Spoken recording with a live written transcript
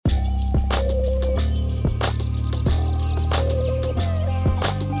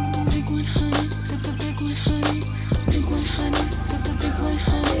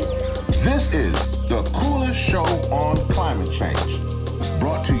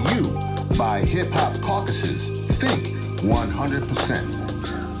by Hip Hop Caucuses. Think 100%.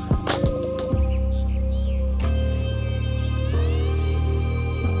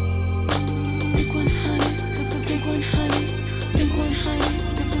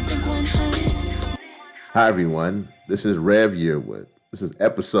 Hi, everyone. This is Rev Yearwood. This is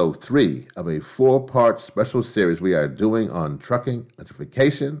episode 3 of a 4-part special series we are doing on trucking,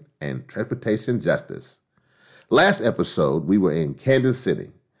 electrification, and transportation justice. Last episode, we were in Kansas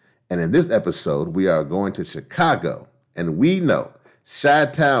City. And in this episode, we are going to Chicago. And we know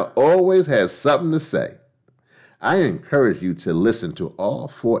Chi-Town always has something to say. I encourage you to listen to all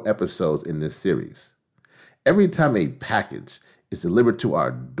 4 episodes in this series. Every time a package is delivered to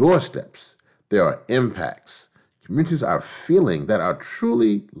our doorsteps, there are impacts communities are feeling that are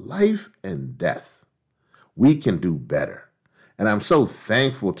truly life and death. We can do better. And I'm so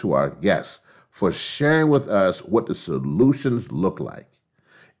thankful to our guests for sharing with us what the solutions look like.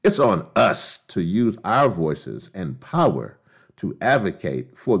 It's on us to use our voices and power to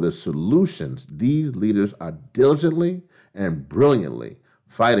advocate for the solutions these leaders are diligently and brilliantly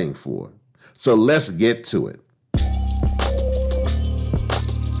fighting for. So let's get to it.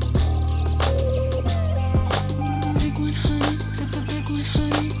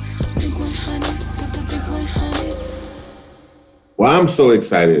 Well, I'm so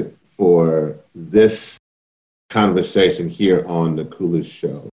excited for this conversation here on The Coolest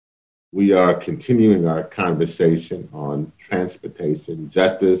Show. We are continuing our conversation on transportation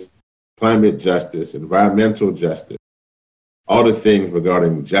justice, climate justice, environmental justice, all the things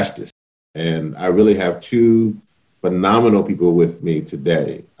regarding justice. And I really have 2 phenomenal people with me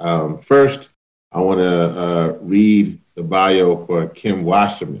today. First, I want to read the bio for Kim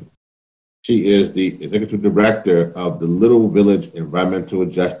Wasserman. She is the Executive Director of the Little Village Environmental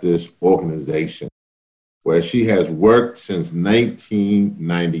Justice Organization, where she has worked since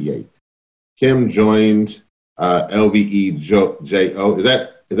 1998. Kim joined LVEJO.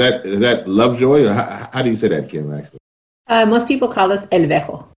 Is that Lovejoy, or how do you say that, Kim? Actually, most people call us El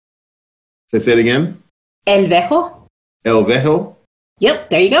Vejo. Say it again. El Vejo. El Vejo. Yep,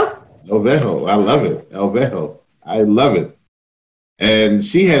 there you go. El Vejo, I love it. El Vejo, I love it. And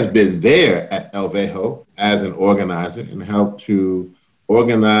she has been there at El Vejo as an organizer and helped to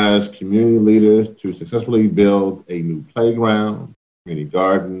organize community leaders to successfully build a new playground, community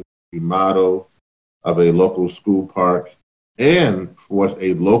garden, remodel of a local school park, and force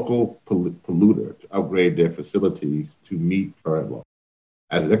a local polluter to upgrade their facilities to meet current law.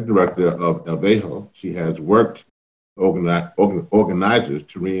 As executive director of El Vejo, she has worked with organizers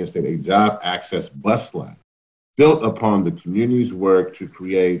to reinstate a job access bus line built upon the community's work to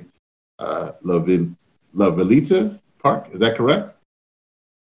create La Velita Park. Is that correct?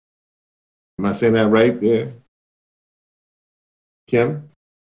 Am I saying that right there? Kim?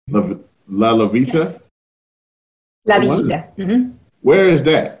 La Vita? La Vita. Mm-hmm. Where is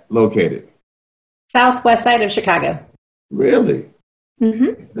that located? Southwest side of Chicago. Really?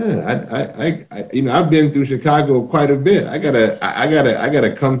 Mm-hmm. Yeah, I've been through Chicago quite a bit. I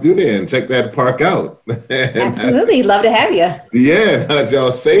gotta come through there and check that park out. Absolutely, love to have you. Yeah, now that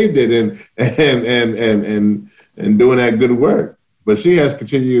y'all saved it and doing that good work. But she has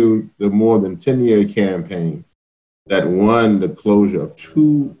continued the more than 10-year campaign that won the closure of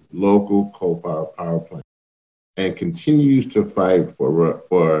 2 local coal-powered power plants and continues to fight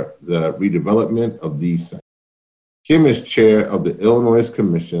for the redevelopment of these sites. Kim is chair of the Illinois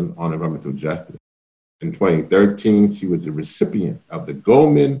Commission on Environmental Justice. In 2013, she was the recipient of the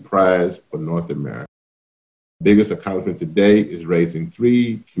Goldman Prize for North America. Biggest accomplishment today is raising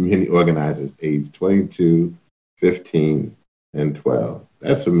 3 community organizers aged 22, 15, and 12.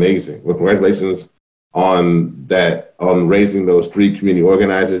 That's amazing. Well, congratulations on that, on raising those 3 community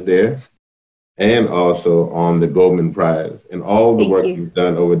organizers there, and also on the Goldman Prize and all the work you've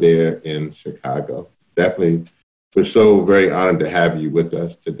done over there in Chicago. Definitely. We're so very honored to have you with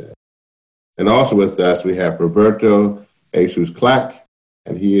us today. And also with us, we have Roberto Jesus Clack,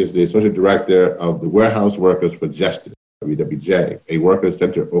 and he is the Associate Director of the Warehouse Workers for Justice, WWJ, a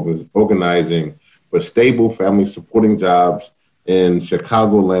worker-centered organizing for stable family supporting jobs in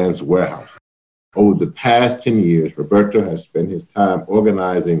Chicagoland's warehouse. Over the past 10 years, Roberto has spent his time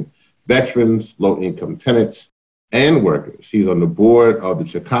organizing veterans, low-income tenants, and workers. He's on the board of the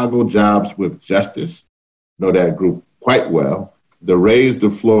Chicago Jobs with Justice, know that group quite well, the Raise the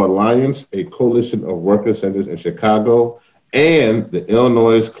Floor Alliance, a coalition of worker centers in Chicago, and the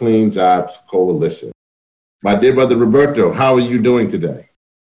Illinois Clean Jobs Coalition. My dear brother Roberto, how are you doing today?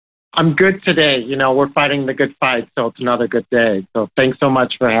 I'm good today. We're fighting the good fight, so it's another good day. So thanks so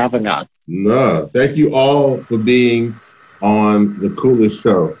much for having us. No, thank you all for being on The Coolest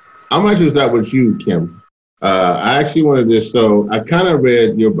Show. I'm actually start with you, Kim. I actually wanted to, so I kind of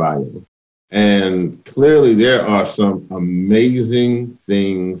read your bio, and clearly there are some amazing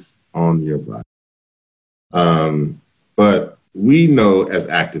things on your bio. But we know as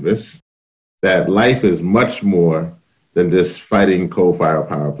activists that life is much more than just fighting coal-fired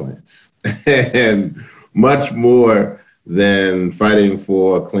power plants and much more than fighting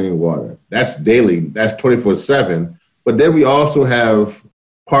for clean water. That's daily, that's 24/7. But then we also have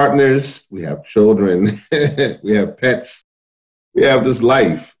partners, we have children, we have pets, we have this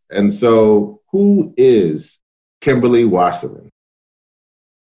life. And so who is Kimberly Wasserman?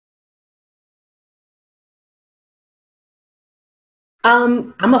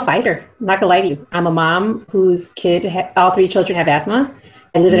 I'm a fighter. I'm not gonna lie to you. I'm a mom whose all three children have asthma.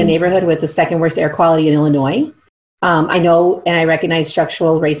 I live in a neighborhood with the second worst air quality in Illinois. I know and I recognize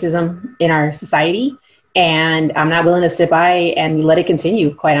structural racism in our society, and I'm not willing to sit by and let it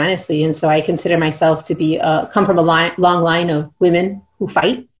continue, quite honestly. And so I consider myself to be come from a long line of women who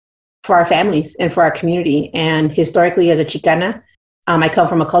fight for our families and for our community. And historically, as a Chicana, I come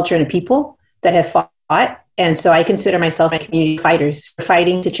from a culture and a people that have fought. And so I consider myself and my community fighters. We're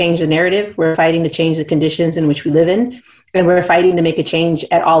fighting to change the narrative. We're fighting to change the conditions in which we live in. And we're fighting to make a change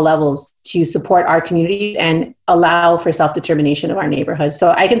at all levels to support our communities and allow for self-determination of our neighborhoods.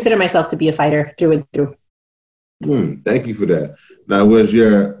 So I consider myself to be a fighter through and through. Thank you for that. Now, were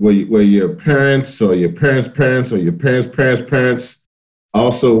your parents or your parents' parents or your parents' parents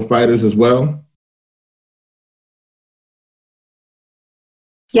also fighters as well?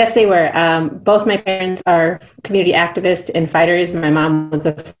 Yes, they were. Both my parents are community activists and fighters. My mom was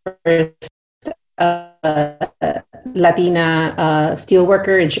the first Latina steel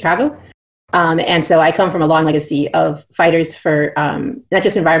worker in Chicago. And so I come from a long legacy of fighters for not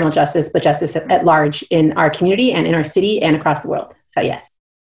just environmental justice, but justice at large in our community and in our city and across the world. So yes.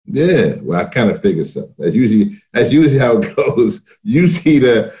 Yeah, well, I kind of figured so. That's usually how it goes. Usually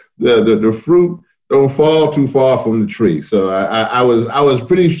the fruit don't fall too far from the tree. So I was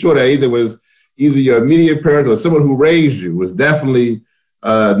pretty sure that either your immediate parent or someone who raised you was definitely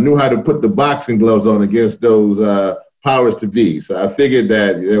knew how to put the boxing gloves on against those powers to be. So I figured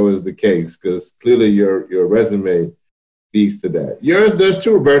that was the case because clearly your resume speaks to that. Yours does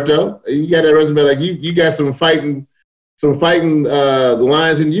too, Roberto. You got a resume like you got some fighting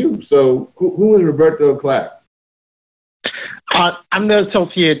lines in you. So who is Roberto Clapp? I'm the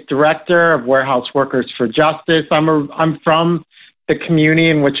Associate Director of Warehouse Workers for Justice. I'm from the community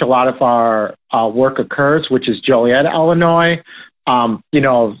in which a lot of our work occurs, which is Joliet, Illinois.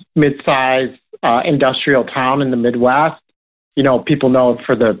 Mid-sized industrial town in the Midwest. People know it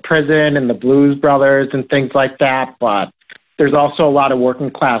for the prison and the Blues Brothers and things like that. But there's also a lot of working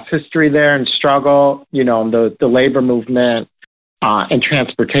class history there and struggle. The labor movement and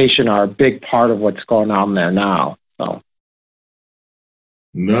transportation are a big part of what's going on there now. So.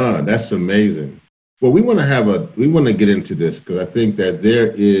 No, that's amazing. Well, we want to get into this because I think that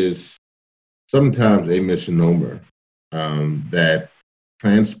there is sometimes a misnomer that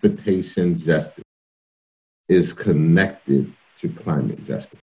transportation justice is connected to climate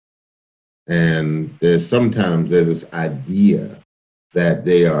justice. And there's this idea that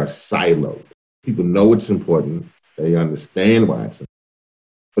they are siloed. People know it's important. They understand why it's important.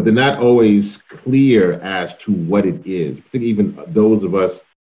 But they're not always clear as to what it is, particularly even those of us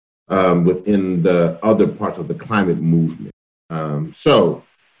within the other parts of the climate movement.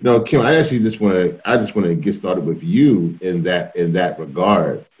 Kim, I actually just want to get started with you in that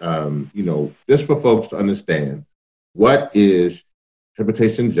regard. Just for folks to understand what is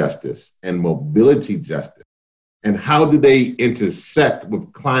transportation justice and mobility justice, and how do they intersect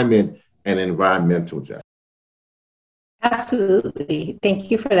with climate and environmental justice? Absolutely.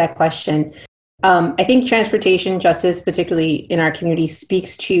 Thank you for that question. I think transportation justice, particularly in our community,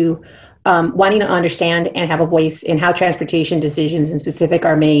 speaks to wanting to understand and have a voice in how transportation decisions in specific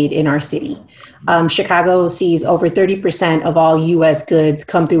are made in our city. Chicago sees over 30% of all U.S. goods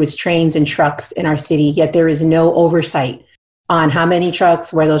come through its trains and trucks in our city, yet there is no oversight on how many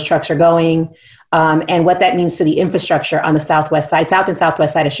trucks, where those trucks are going, and what that means to the infrastructure on the south and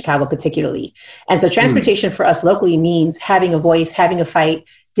southwest side of Chicago particularly. And so transportation for us locally means having a voice, having a fight,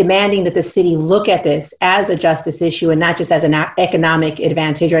 demanding that the city look at this as a justice issue and not just as an economic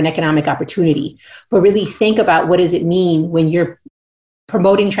advantage or an economic opportunity, but really think about what does it mean when you're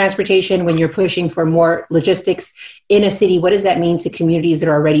promoting transportation, when you're pushing for more logistics in a city, what does that mean to communities that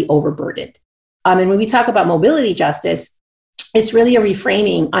are already overburdened? And when we talk about mobility justice, it's really a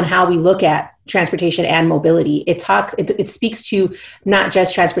reframing on how we look at transportation and mobility. It speaks to not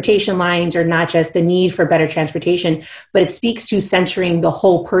just transportation lines or not just the need for better transportation, but it speaks to centering the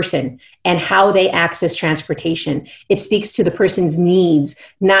whole person and how they access transportation. It speaks to the person's needs,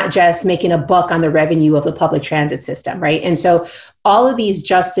 not just making a buck on the revenue of the public transit system, right? And so all of these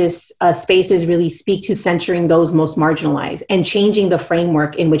justice spaces really speak to centering those most marginalized and changing the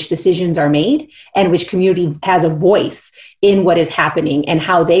framework in which decisions are made and which community has a voice in what is happening and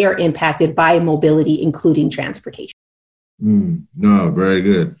how they are impacted by mobility, including transportation. No, very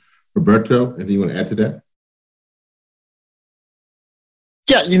good. Roberto, anything you want to add to that?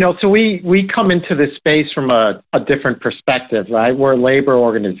 Yeah, so we come into this space from a different perspective, right? We're a labor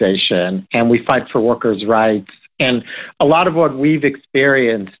organization and we fight for workers' rights. And a lot of what we've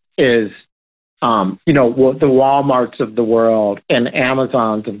experienced is, the Walmarts of the world and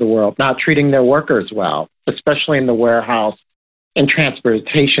Amazons of the world not treating their workers well, especially in the warehouse and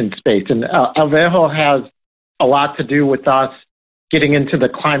transportation space. And Avejo has a lot to do with us getting into the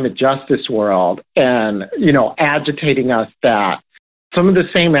climate justice world and, agitating us that some of the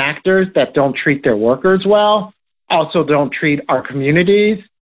same actors that don't treat their workers well also don't treat our communities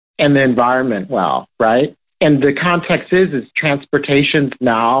and the environment well, right? And the context is transportation's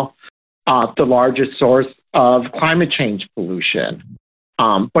now the largest source of climate change pollution.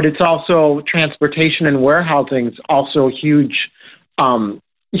 But it's also transportation and warehousing is also a huge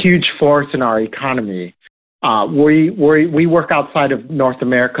force in our economy. We work outside of North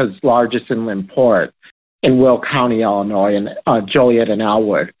America's largest inland port in Will County, Illinois, and Joliet and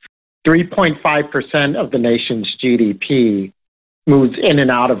Elwood. 3.5% of the nation's GDP moves in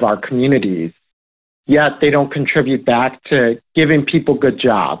and out of our communities. Yet they don't contribute back to giving people good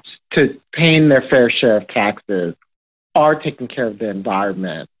jobs, to paying their fair share of taxes, or taking care of the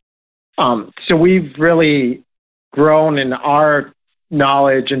environment. So we've really grown in our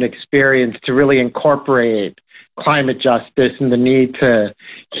knowledge and experience to really incorporate climate justice and the need to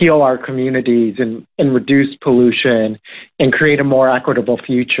heal our communities and reduce pollution and create a more equitable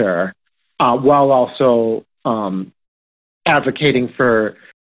future, while also advocating for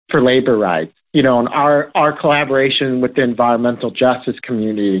labor rights. And our collaboration with the environmental justice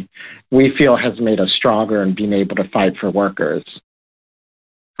community, we feel has made us stronger in being able to fight for workers.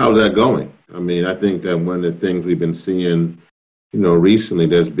 How's that going? I mean, I think that one of the things we've been seeing, recently,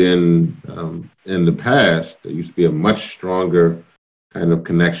 there's been, in the past, there used to be a much stronger kind of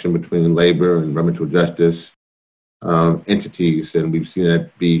connection between labor and environmental justice entities, and we've seen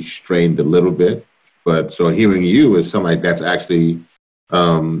that be strained a little bit. But so hearing you is something like that's actually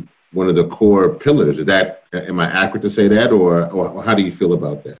one of the core pillars. Am I accurate to say that, or how do you feel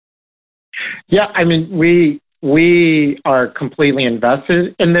about that? Yeah, I mean, we are completely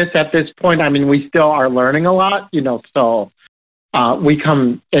invested in this at this point. I mean, we still are learning a lot, so we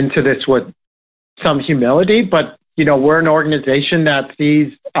come into this with some humility, but, we're an organization that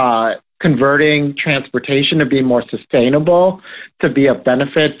sees converting transportation to be more sustainable, to be a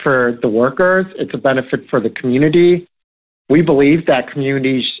benefit for the workers. It's a benefit for the community. We believe that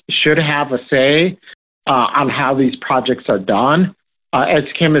communities should have a say on how these projects are done. As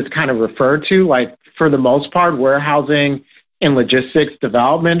Kim has kind of referred to, like for the most part, warehousing and logistics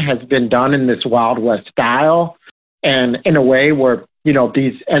development has been done in this Wild West style and in a way where,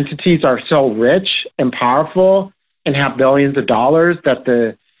 these entities are so rich and powerful and have billions of dollars that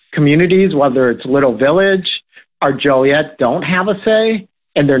the communities, whether it's Little Village or Joliet, don't have a say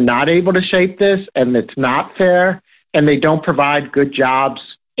and they're not able to shape this and it's not fair and they don't provide good jobs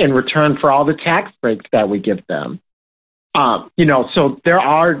in return for all the tax breaks that we give them. So there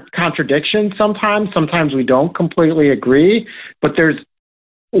are contradictions sometimes. Sometimes we don't completely agree, but there's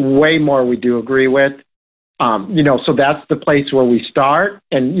way more we do agree with. So that's the place where we start.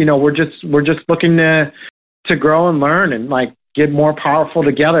 And, we're just looking to grow and learn and get more powerful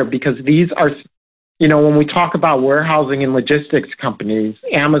together, because these are, when we talk about warehousing and logistics companies,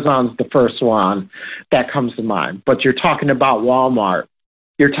 Amazon's the first one that comes to mind. But you're talking about Walmart.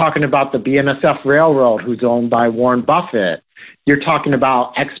 You're talking about the BNSF Railroad, who's owned by Warren Buffett. You're talking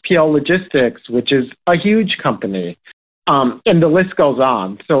about XPO Logistics, which is a huge company. And the list goes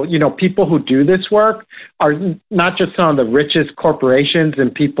on. So, people who do this work are not just some of the richest corporations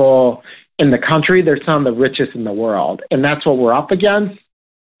and people in the country, they're some of the richest in the world. And that's what we're up against.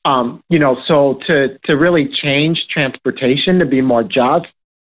 So to really change transportation to be more just,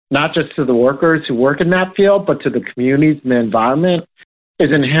 not just to the workers who work in that field, but to the communities and the environment,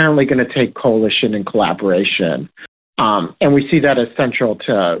 is inherently going to take coalition and collaboration. And we see that as central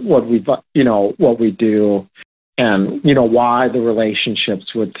to what we do and, why the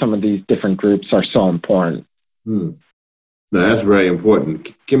relationships with some of these different groups are so important. No, that's very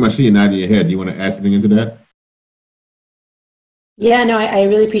important. Kim, I see you nodding your head. Do you want to add something into that? Yeah, no, I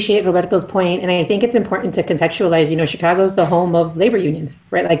really appreciate Roberto's point, and I think it's important to contextualize. Chicago's the home of labor unions,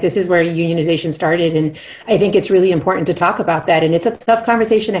 right? Like this is where unionization started, and I think it's really important to talk about that. And it's a tough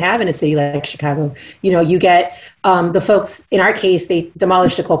conversation to have in a city like Chicago. You get the folks. In our case, they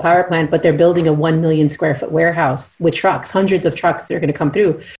demolished a coal power plant, but they're building a 1 million square foot warehouse with trucks, hundreds of trucks that are going to come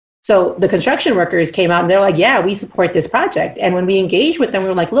through. So the construction workers came out and they're like, yeah, we support this project. And when we engaged with them, we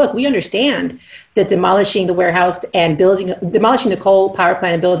were like, look, we understand that demolishing the warehouse and demolishing the coal power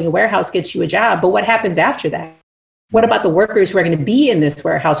plant and building a warehouse gets you a job. But what happens after that? What about the workers who are going to be in this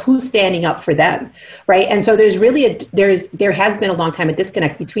warehouse? Who's standing up for them, right? And so there's really there has been a long time a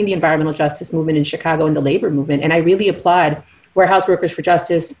disconnect between the environmental justice movement in Chicago and the labor movement. And I really applaud Warehouse Workers for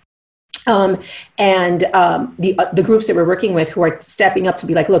Justice, and the groups that we're working with who are stepping up to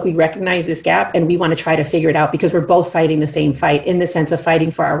be like, look, we recognize this gap and we want to try to figure it out because we're both fighting the same fight in the sense of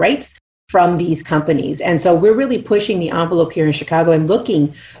fighting for our rights from these companies. And so we're really pushing the envelope here in Chicago and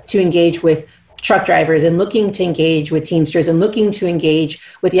looking to engage with truck drivers and looking to engage with Teamsters and looking to engage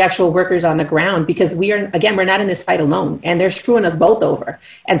with the actual workers on the ground, because we're not in this fight alone and they're screwing us both over.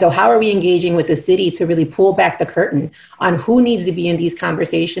 And so how are we engaging with the city to really pull back the curtain on who needs to be in these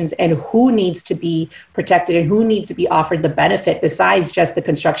conversations and who needs to be protected and who needs to be offered the benefit besides just the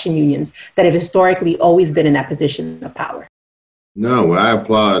construction unions that have historically always been in that position of power? No, well, I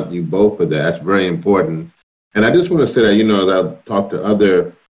applaud you both for that. That's very important. And I just want to say that, as I've talked to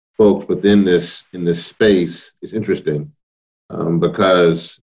other folks within in this space, is interesting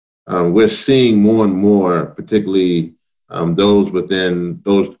because we're seeing more and more, particularly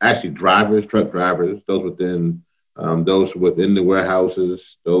those actually drivers, truck drivers, those within the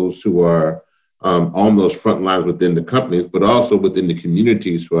warehouses, those who are on those front lines within the companies, but also within the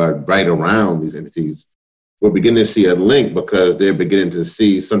communities who are right around these entities. We're beginning to see a link because they're beginning to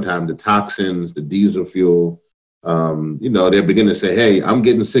see sometimes the toxins, the diesel fuel. They're beginning to say, hey, I'm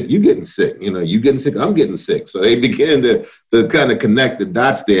getting sick, you getting sick. You getting sick, I'm getting sick. So they begin to kind of connect the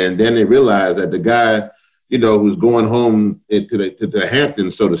dots there. And then they realize that the guy, who's going home to the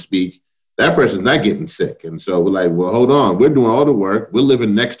Hamptons, so to speak, that person's not getting sick. And so we're like, well, hold on. We're doing all the work. We're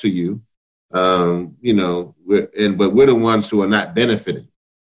living next to you. But we're the ones who are not benefiting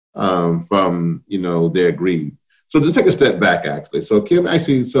from, their greed. So just take a step back, actually. So Kim,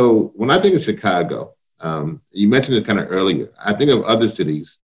 so when I think of Chicago, you mentioned it kind of earlier. I think of other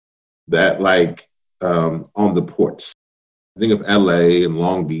cities that on the ports. I think of LA and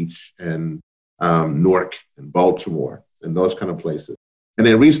Long Beach and Newark and Baltimore and those kind of places. And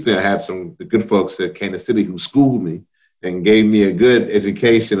then recently I had the good folks at Kansas City who schooled me and gave me a good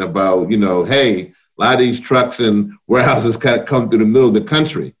education about, hey, a lot of these trucks and warehouses kind of come through the middle of the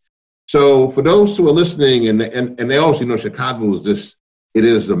country. So for those who are listening, and they also, Chicago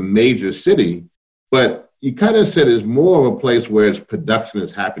is a major city, but you kind of said it's more of a place where its production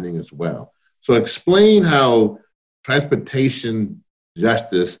is happening as well. So explain how transportation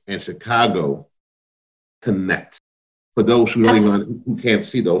justice and Chicago connect for those who can't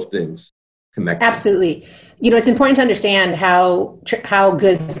see those things connect. Absolutely. It's important to understand how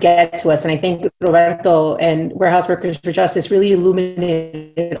goods get to us. And I think Roberto and Warehouse Workers for Justice really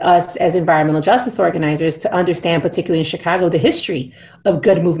illuminated us as environmental justice organizers to understand, particularly in Chicago, the history of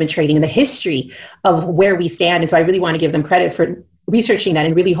good movement trading and the history of where we stand. And so I really want to give them credit for researching that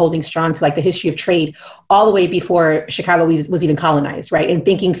and really holding strong to the history of trade all the way before Chicago was even colonized, right? And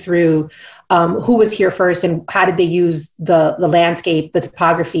thinking through who was here first and how did they use the landscape, the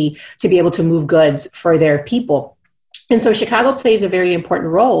topography to be able to move goods for their people. And so Chicago plays a very important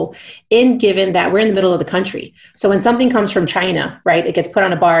role given that we're in the middle of the country. So when something comes from China, right, it gets put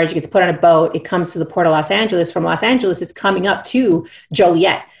on a barge, it gets put on a boat, it comes to the port of Los Angeles. From Los Angeles, it's coming up to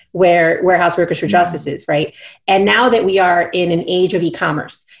Joliet, where Warehouse Workers for Justice is, right? And now that we are in an age of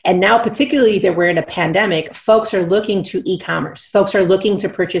e-commerce, and now particularly that we're in a pandemic, folks are looking to e-commerce. Folks are looking to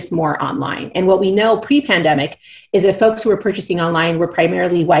purchase more online. And what we know pre-pandemic is that folks who are purchasing online were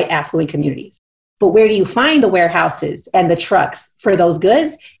primarily white affluent communities. But where do you find the warehouses and the trucks for those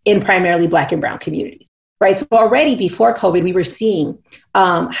goods? In primarily Black and brown communities, right? So already before COVID, we were seeing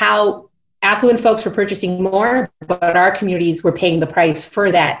how affluent folks were purchasing more, but our communities were paying the price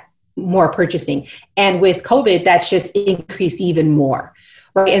for that more purchasing. And with COVID, that's just increased even more,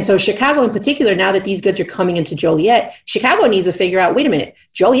 right? And so Chicago in particular, now that these goods are coming into Joliet, Chicago needs to figure out, wait a minute,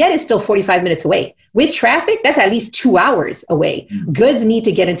 Joliet is still 45 minutes away. With traffic, that's at least 2 hours away. Mm-hmm. Goods need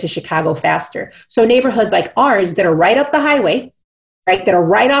to get into Chicago faster. So neighborhoods like ours that are right up the highway, right, that are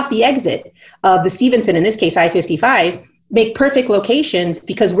right off the exit of the Stevenson, in this case, I-55, make perfect locations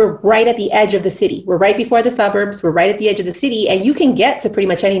because we're right at the edge of the city. We're right before the suburbs. We're right at the edge of the city. And you can get to pretty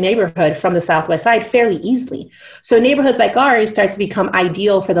much any neighborhood from the Southwest side fairly easily. So neighborhoods like ours start to become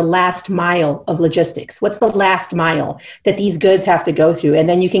ideal for the last mile of logistics. What's the last mile that these goods have to go through? And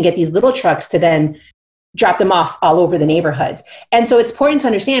then you can get these little trucks to then drop them off all over the neighborhoods. And so it's important to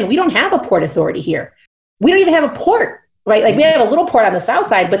understand we don't have a port authority here. We don't even have a port. Right? Like we have a little port on the south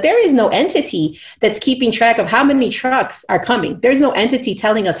side, but there is no entity that's keeping track of how many trucks are coming. There's no entity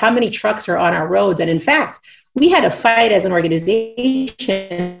telling us how many trucks are on our roads. And in fact, we had to fight as an organization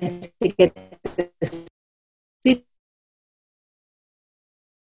to get the city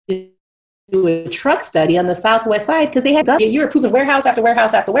to do a truck study on the southwest side because they had you're approving warehouse after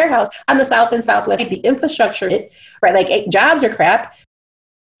warehouse after warehouse on the south and southwest. The infrastructure, right? Like jobs are crap.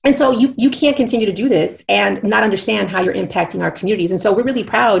 And so you can't continue to do this and not understand how you're impacting our communities. And so we're really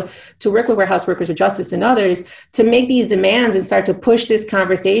proud to work with Warehouse Workers for Justice and others to make these demands and start to push this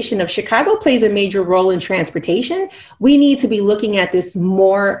conversation of Chicago plays a major role in transportation. We need to be looking at this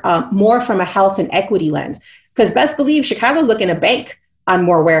more from a health and equity lens, because best believe Chicago's looking to bank on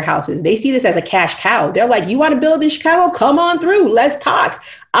more warehouses. They see this as a cash cow. They're like, you want to build in Chicago? Come on through. Let's talk.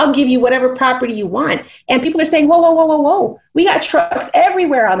 I'll give you whatever property you want. And people are saying, whoa, whoa, whoa, whoa, whoa. We got trucks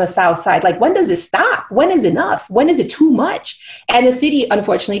everywhere on the south side. Like, when does it stop? When is enough? When is it too much? And the city,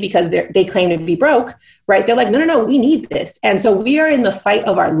 unfortunately, because they claim to be broke, right? They're like, no, we need this. And so we are in the fight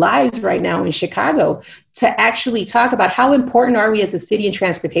of our lives right now in Chicago to actually talk about how important are we as a city in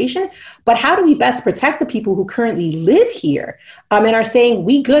transportation, but how do we best protect the people who currently live here and are saying,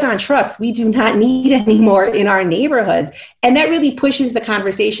 we good on trucks. We do not need any more in our neighborhoods. And that really pushes the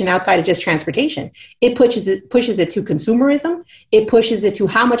conversation outside of just transportation. It pushes it to consumerism. It pushes it to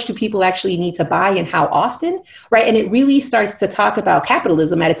how much do people actually need to buy and how often, right? And it really starts to talk about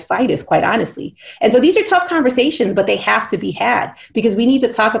capitalism at its finest, quite honestly. And so these are tough conversations, but they have to be had because we need to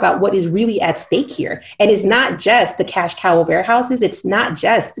talk about what is really at stake here. And it's not just the cash cow of warehouses. It's not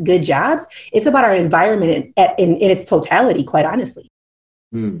just good jobs. It's about our environment in its totality, quite honestly.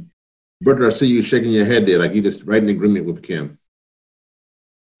 Bertrand, I see you shaking your head there, like you just right in agreement with Kim.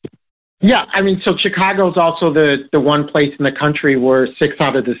 Yeah, I mean, so Chicago is also the one place in the country where 6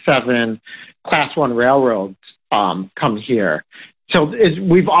 out of the 7 Class 1 railroads come here. So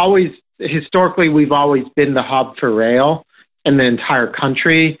historically, we've always been the hub for rail in the entire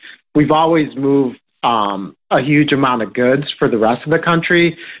country. We've always moved a huge amount of goods for the rest of the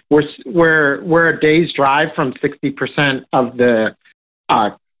country. We're a day's drive from 60% of the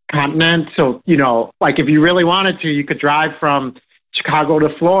continent. So, like if you really wanted to, you could drive from Chicago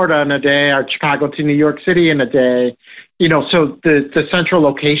to Florida in a day or Chicago to New York City in a day. So the central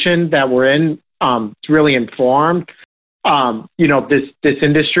location that we're in is really informed. This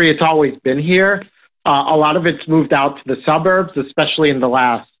industry, it's always been here. A lot of it's moved out to the suburbs, especially in the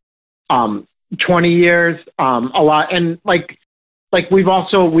last 20 years. A lot. And like we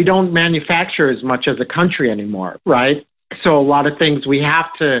don't manufacture as much as a country anymore, right? So a lot of things we have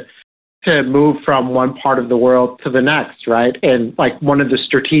to move from one part of the world to the next, right? And like one of the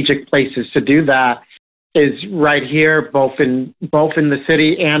strategic places to do that is right here, both in the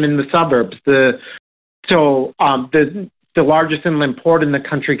city and in the suburbs. The largest inland port in the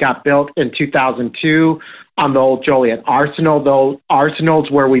country got built in 2002 on the old Joliet Arsenal. The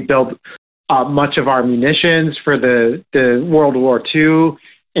Arsenal's where we build much of our munitions for the World War II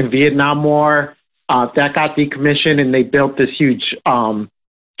and Vietnam War. That got decommissioned, and they built this huge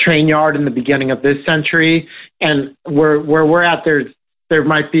train yard in the beginning of this century. And where we're at, there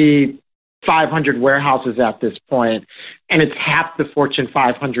might be 500 warehouses at this point, and it's half the Fortune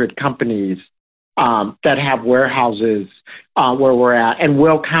 500 companies that have warehouses where we're at. And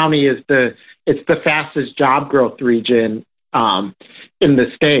Will County is the fastest job growth region in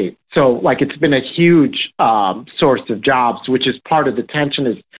the state. So like it's been a huge source of jobs, which is part of the tension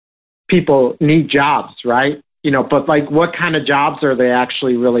is people need jobs, right? But like what kind of jobs are they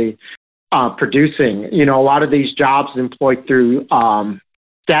actually really producing? A lot of these jobs employed through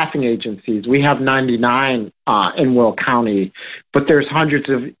staffing agencies. We have 99 in Will County, but there's hundreds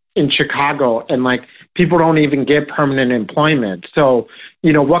in Chicago, and like people don't even get permanent employment. So,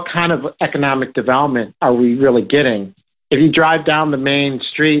 what kind of economic development are we really getting? If you drive down the main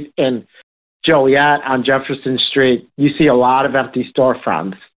street in Joliet on Jefferson Street, you see a lot of empty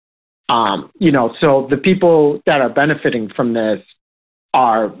storefronts. So the people that are benefiting from this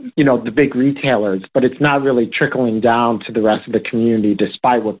are, the big retailers, but it's not really trickling down to the rest of the community,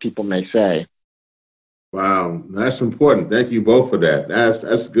 despite what people may say. Wow, that's important. Thank you both for that.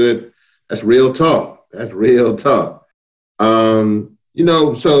 That's good. That's real talk.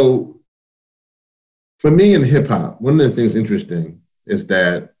 So For me in hip hop, one of the things interesting is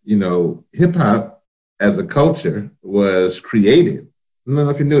that, hip hop as a culture was created. I don't know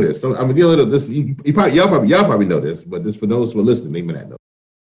if you knew this. So I'm gonna give a little this. Y'all probably know this, but this for those who are listening, they may not know.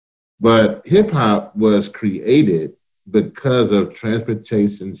 But hip hop was created because of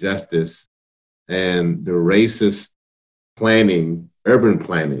transportation justice and the racist urban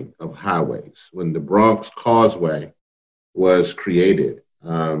planning of highways. When the Bronx Causeway was created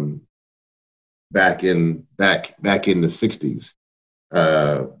back in the 60s,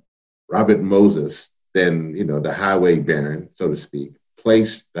 Robert Moses, then the highway baron, so to speak,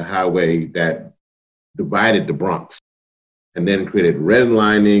 placed the highway that divided the Bronx, and then created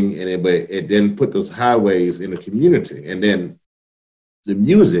redlining, and it then put those highways in a community. And then the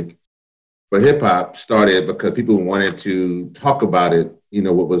music for hip hop started because people wanted to talk about it,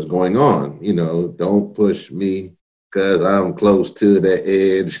 what was going on. Don't push me because I'm close to the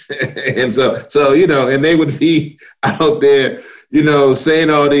edge. And so and they would be out there, saying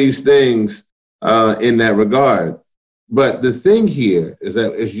all these things in that regard. But the thing here is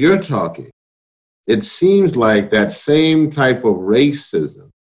that as you're talking, it seems like that same type of racism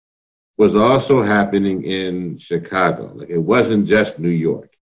was also happening in Chicago. Like, it wasn't just New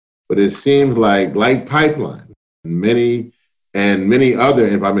York, but it seems like pipeline and many other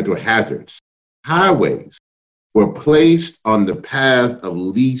environmental hazards, highways were placed on the path of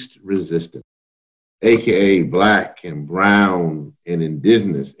least resistance, AKA Black and brown and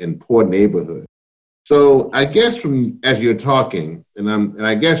indigenous and poor neighborhoods. So I guess as you're talking, and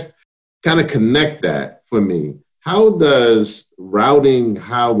I guess kind of connect that for me, how does routing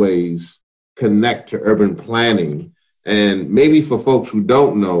highways connect to urban planning? And maybe for folks who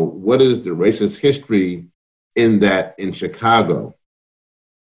don't know, what is the racist history in Chicago?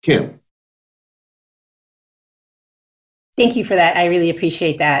 Kim. Thank you for that. I really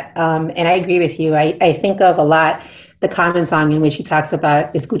appreciate that. And I agree with you. I think of a lot the Common song in which he talks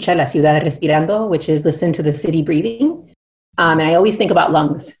about Escucha la ciudad respirando, which is listen to the city breathing. And I always think about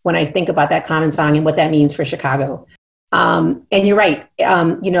lungs when I think about that Common song and what that means for Chicago. And you're right.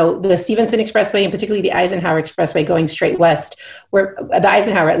 The Stevenson Expressway, and particularly the Eisenhower Expressway going straight west, where the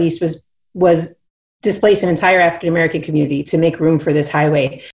Eisenhower at least was displaced an entire African-American community to make room for this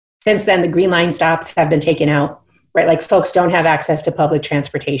highway. Since then, the Green Line stops have been taken out. Right, like folks don't have access to public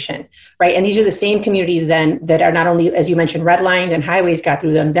transportation, right? And these are the same communities then that are not only, as you mentioned, redlined and highways got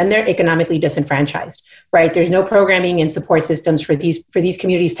through them, then they're economically disenfranchised, right? There's no programming and support systems for these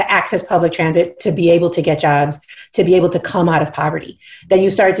communities to access public transit, to be able to get jobs, to be able to come out of poverty. Then you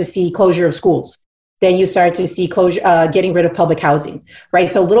start to see closure of schools. Then you start to see getting rid of public housing,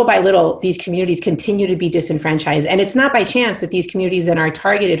 right? So little by little, these communities continue to be disenfranchised. And it's not by chance that these communities then are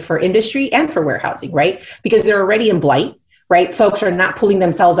targeted for industry and for warehousing, right? Because they're already in blight, right? Folks are not pulling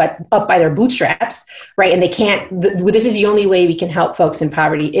themselves up by their bootstraps, right? And they can't, this is the only way we can help folks in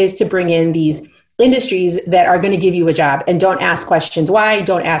poverty, is to bring in these industries that are going to give you a job. And don't ask questions why,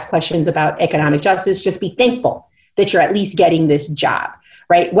 don't ask questions about economic justice, just be thankful that you're at least getting this job.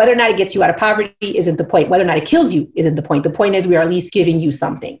 Right? Whether or not it gets you out of poverty isn't the point. Whether or not it kills you isn't the point. The point is we are at least giving you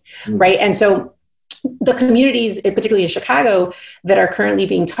something, right? And so the communities, particularly in Chicago, that are currently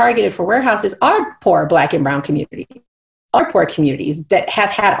being targeted for warehouses are poor Black and brown communities, are poor communities that have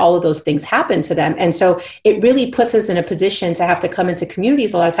had all of those things happen to them. And so it really puts us in a position to have to come into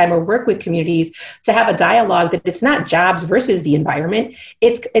communities a lot of time, or work with communities to have a dialogue that it's not jobs versus the environment.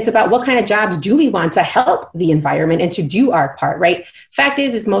 It's about what kind of jobs do we want to help the environment and to do our part, right? Fact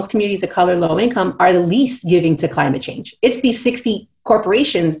is most communities of color, low income, are the least giving to climate change. It's these 60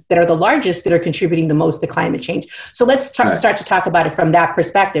 corporations that are the largest that are contributing the most to climate change. So let's start to talk about it from that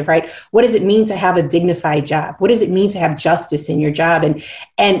perspective, right? What does it mean to have a dignified job? What does it mean to have justice in your job?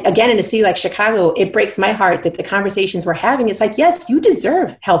 And again, in a city like Chicago, it breaks my heart that the conversations we're having, it's like, yes, you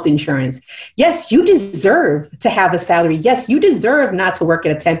deserve health insurance. Yes, you deserve to have a salary. Yes, you deserve not to work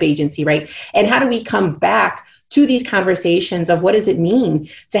at a temp agency, right? And how do we come back to these conversations of what does it mean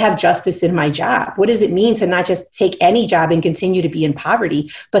to have justice in my job? What does it mean to not just take any job and continue to be in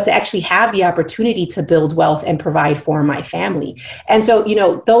poverty, but to actually have the opportunity to build wealth and provide for my family? And so,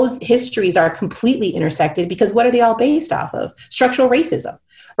 those histories are completely intersected, because what are they all based off of? Structural racism.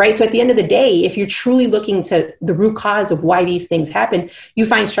 Right. So at the end of the day, if you're truly looking to the root cause of why these things happen, you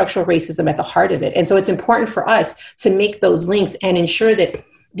find structural racism at the heart of it. And so it's important for us to make those links and ensure that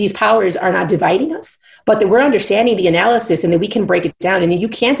these powers are not dividing us, but that we're understanding the analysis and that we can break it down. And you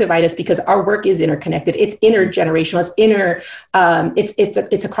can't divide us because our work is interconnected. It's intergenerational.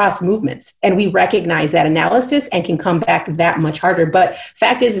 It's across movements. And we recognize that analysis and can come back that much harder. But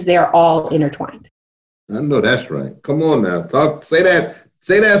fact is they are all intertwined. I know that's right. Come on now. Say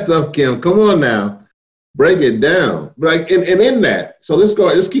that stuff, Kim. Come on now. break it down. And in that, so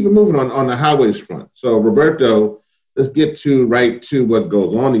let's keep it moving on the highways front. So Roberto, let's get right to what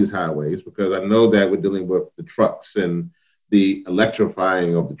goes on these highways, because I know that we're dealing with the trucks and the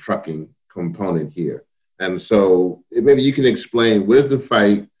electrifying of the trucking component here. And so maybe you can explain, where's the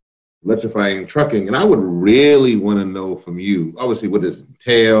fight electrifying trucking? And I would really want to know from you, obviously, what does it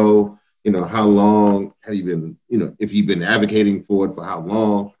entail? How long have you been, if you've been advocating for it, for how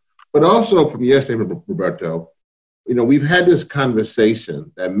long? But also from your statement, Roberto, we've had this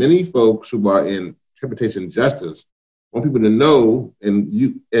conversation that many folks who are in transportation justice want people to know,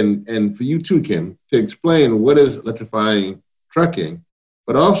 and for you too, Kim, to explain what is electrifying trucking,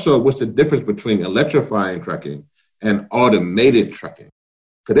 but also what's the difference between electrifying trucking and automated trucking.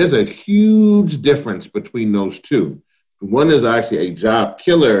 Because there's a huge difference between those two. One is actually a job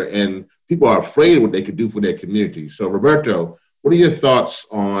killer, and people are afraid of what they could do for their community. So, Roberto, what are your thoughts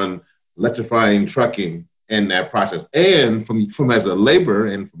on electrifying trucking and that process, and from as a labor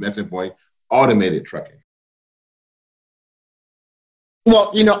and from that standpoint, automated trucking?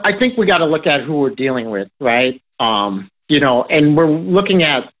 Well, I think we got to look at who we're dealing with, right? And we're looking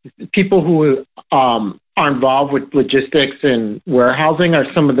at people who are involved with logistics and warehousing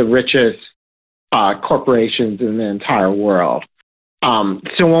are some of the richest corporations in the entire world.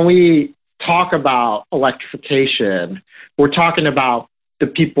 So when we talk about electrification, we're talking about the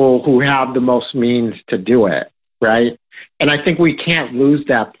people who have the most means to do it, right? And I think we can't lose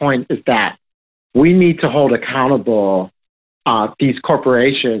that point, is that we need to hold accountable these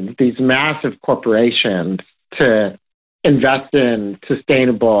corporations, these massive corporations, to invest in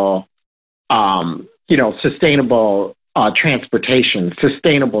sustainable transportation,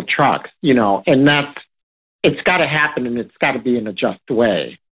 sustainable trucks, and it's got to happen, and it's got to be in a just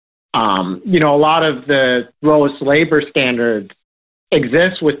way. A lot of the lowest labor standards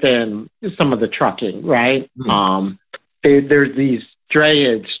exist within some of the trucking, right? Mm-hmm. There's these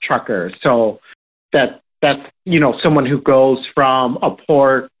drayage truckers, so that's someone who goes from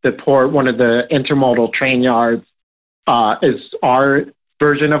the port, one of the intermodal train yards is our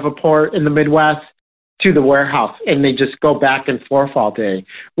version of a port in the Midwest, to the warehouse, and they just go back and forth all day.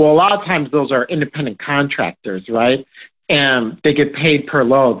 Well, a lot of times those are independent contractors, right? And they get paid per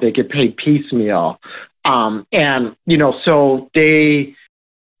load, they get paid piecemeal. So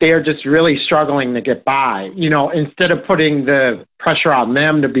they are just really struggling to get by. Instead of putting the pressure on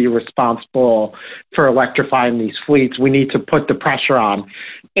them to be responsible for electrifying these fleets, we need to put the pressure on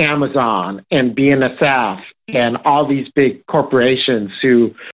Amazon and BNSF and all these big corporations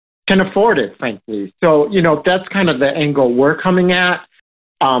who can afford it, frankly. So, that's kind of the angle we're coming at,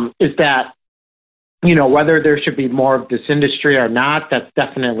 is that, whether there should be more of this industry or not, that's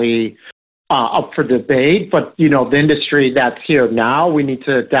definitely up for debate. But, the industry that's here now, we need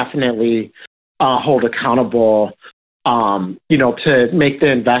to definitely hold accountable, to make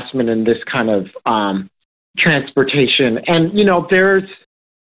the investment in this kind of transportation. And,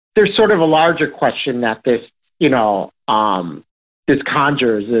 there's sort of a larger question that this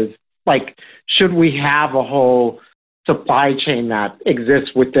conjures, is like, should we have a whole supply chain that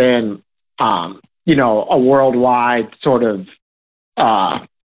exists within, a worldwide sort of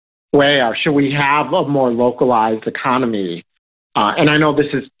way, or should we have a more localized economy? And I know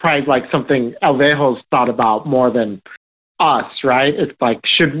this is probably like something Alvejo's thought about more than us, right? It's like,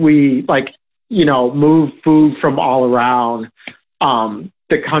 should we move food from all around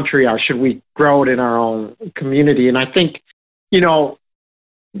the country, or should we grow it in our own community? And I think,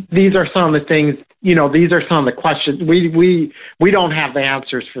 these are some of the things, these are some of the questions. We don't have the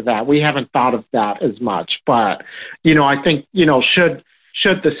answers for that. We haven't thought of that as much. But, I think,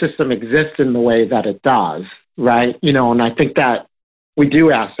 should the system exist in the way that it does, right? And I think that we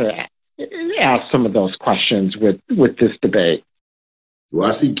do ask some of those questions with this debate. Well,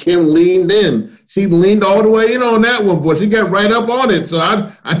 I see Kim leaned in. She leaned all the way in on that one, boy. She got right up on it. So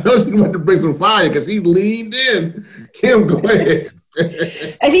I know she wanted to bring some fire because he leaned in. Kim, go ahead.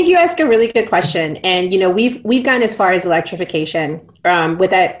 I think you ask a really good question, and we've gone as far as electrification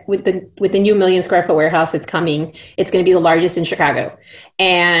with the new 1 million square foot warehouse that's coming. It's going to be the largest in Chicago,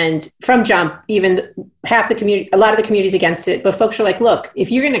 and from jump, even half the community, a lot of the community's against it. But folks are like, look,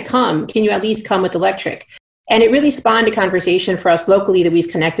 if you're going to come, can you at least come with electric? And it really spawned a conversation for us locally that we've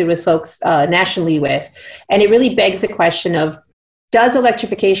connected with folks nationally with, and it really begs the question of, does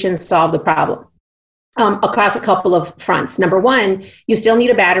electrification solve the problem? Across a couple of fronts. Number one, you still need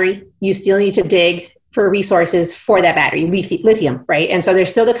a battery. You still need to dig for resources for that battery, lithium, right? And so there's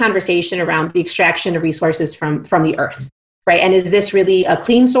still the conversation around the extraction of resources from the earth, right? And is this really a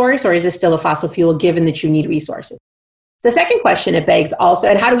clean source, or is this still a fossil fuel, given that you need resources? The second question it begs also,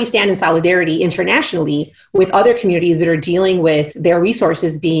 and how do we stand in solidarity internationally with other communities that are dealing with their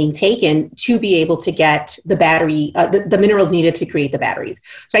resources being taken to be able to get the battery, the minerals needed to create the batteries?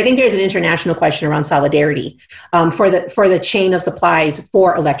 So I think there's an international question around solidarity for the chain of supplies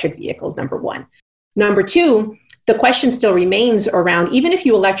for electric vehicles, number one. Number two, the question still remains around, even if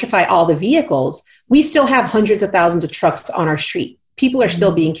you electrify all the vehicles, we still have hundreds of thousands of trucks on our street. People are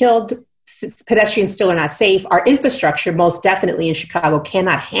still being killed. Pedestrians still are not safe. Our infrastructure, most definitely in Chicago,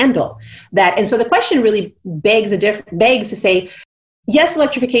 cannot handle that. And so the question really begs to say, yes,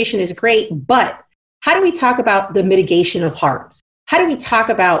 electrification is great, but how do we talk about the mitigation of harms? How do we talk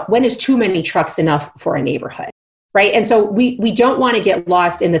about when is too many trucks enough for a neighborhood? Right. And so we don't want to get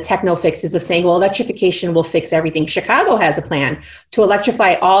lost in the techno fixes of saying, well, electrification will fix everything. Chicago has a plan to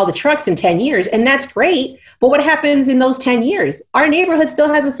electrify all the trucks in 10 years. And that's great. But what happens in those 10 years? Our neighborhood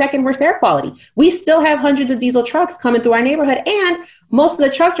still has the second worst air quality. We still have hundreds of diesel trucks coming through our neighborhood. And most of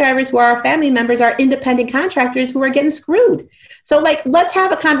the truck drivers who are our family members are independent contractors who are getting screwed. So let's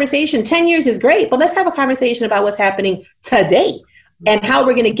have a conversation. 10 years is great, but let's have a conversation about what's happening today. And how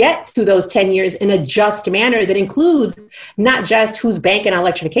we're going to get to those 10 years in a just manner that includes not just who's banking on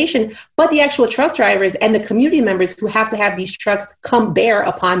electrification, but the actual truck drivers and the community members who have to have these trucks come bear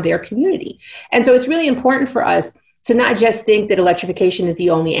upon their community. And so it's really important for us to not just think that electrification is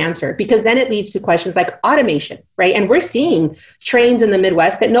the only answer, because then it leads to questions like automation, right? And we're seeing trains in the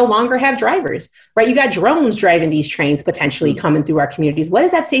Midwest that no longer have drivers, right? You got drones driving these trains potentially coming through our communities. What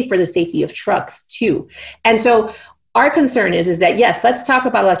does that say for the safety of trucks too? And so our concern is that, yes, let's talk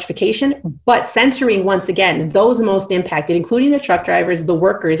about electrification, but censoring, once again, those most impacted, including the truck drivers, the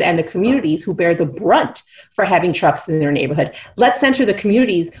workers, and the communities who bear the brunt for having trucks in their neighborhood. Let's censor the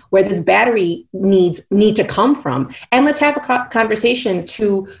communities where this battery needs need to come from. And let's have a conversation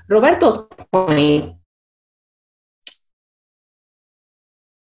to Roberto's point.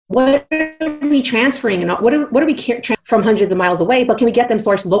 What are we transferring and what are we from hundreds of miles away, but can we get them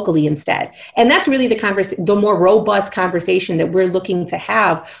sourced locally instead? And that's really the more robust conversation that we're looking to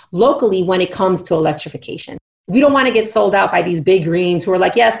have locally when it comes to electrification. We don't want to get sold out by these big greens who are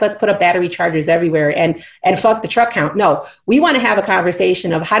like, yes, let's put up battery chargers everywhere and fuck the truck count. No, we want to have a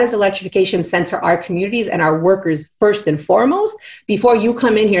conversation of how does electrification center our communities and our workers first and foremost, before you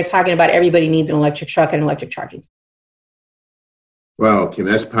come in here talking about everybody needs an electric truck and electric charging. Wow, okay,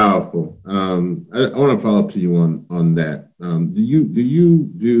 that's powerful. I want to follow up to you on that. Do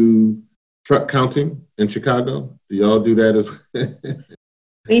you do truck counting in Chicago? Do y'all do that as well?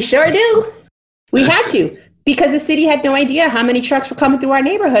 We sure do. We had to, because the city had no idea how many trucks were coming through our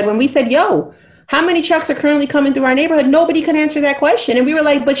neighborhood. When we said, yo, how many trucks are currently coming through our neighborhood? Nobody could answer that question. And we were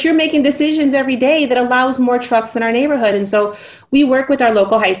like, but you're making decisions every day that allows more trucks in our neighborhood. And so we work with our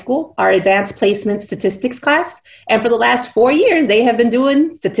local high school, our advanced placement statistics class. And for the last 4 years, they have been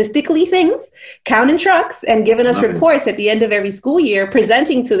doing statistically things, counting trucks and giving us reports at the end of every school year,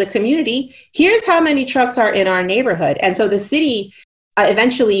 presenting to the community, here's how many trucks are in our neighborhood. And so the city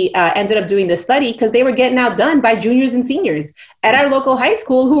eventually ended up doing this study because they were getting outdone by juniors and seniors at our local high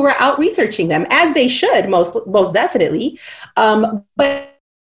school who were out researching them, as they should, most definitely. But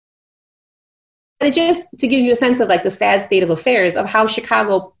just to give you a sense of like the sad state of affairs of how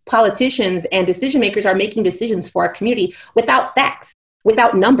Chicago politicians and decision makers are making decisions for our community without facts,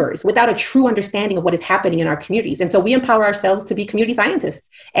 without numbers, without a true understanding of what is happening in our communities. And so we empower ourselves to be community scientists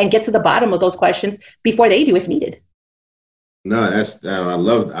and get to the bottom of those questions before they do if needed. No, that's I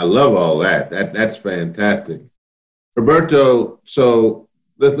love all that. That's fantastic, Roberto. So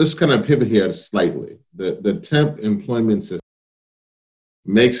let's kind of pivot here slightly. The temp employment system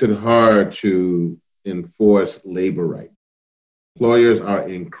makes it hard to enforce labor rights. Employers are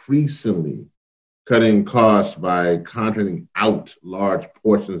increasingly cutting costs by contracting out large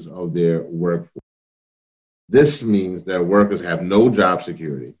portions of their workforce. This means that workers have no job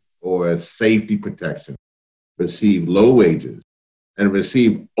security or safety protection, receive low wages, and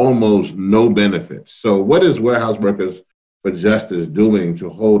receive almost no benefits. So what is Warehouse Workers for Justice doing to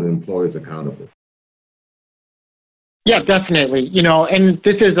hold employers accountable? Yeah, definitely. And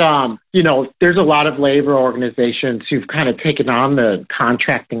this is, there's a lot of labor organizations who've kind of taken on the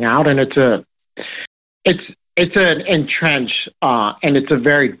contracting out, and it's an entrenched, and it's a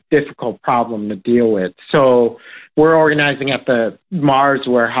very difficult problem to deal with. So we're organizing at the Mars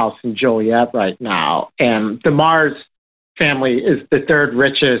warehouse in Joliet right now, and the Mars family is the third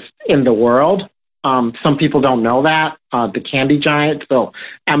richest in the world. Some people don't know that, the candy giant, so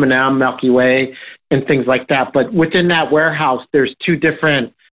M&M, Milky Way, and things like that. But within that warehouse, there's two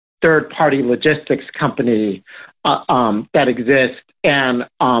different third-party logistics companies that exist. And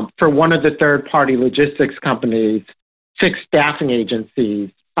for one of the third-party logistics companies, 6 staffing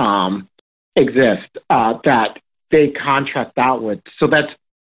agencies exist that they contract out with. So that's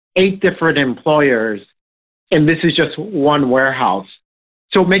 8 different employers, and this is just one warehouse.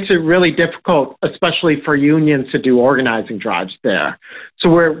 So it makes it really difficult, especially for unions, to do organizing drives there. So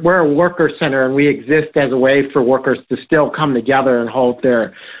we're a worker center, and we exist as a way for workers to still come together and hold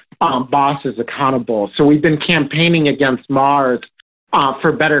their bosses accountable. So we've been campaigning against Mars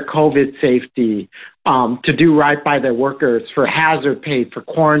for better COVID safety, to do right by their workers, for hazard pay, for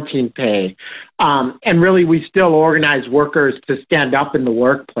quarantine pay. And really, we still organize workers to stand up in the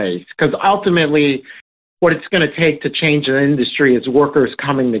workplace, because ultimately, what it's going to take to change the industry is workers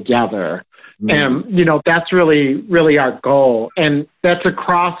coming together. And, that's really, really our goal. And that's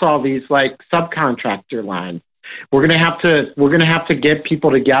across all these like subcontractor lines. We're going to have to get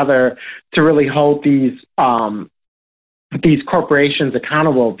people together to really hold these corporations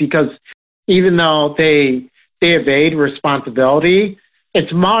accountable, because even though they evade responsibility,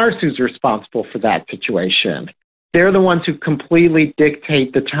 it's Mars who's responsible for that situation. They're the ones who completely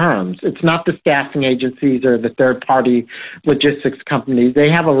dictate the terms. It's not the staffing agencies or the third-party logistics companies. They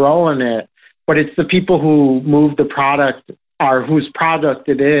have a role in it, but it's the people who move the product or whose product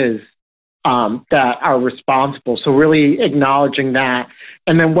it is that are responsible. So really acknowledging that,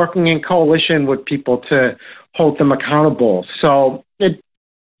 and then working in coalition with people to hold them accountable. So this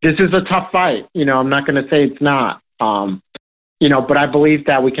is a tough fight. I'm not going to say it's not. But I believe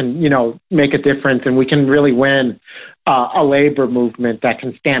that we can, make a difference, and we can really win a labor movement that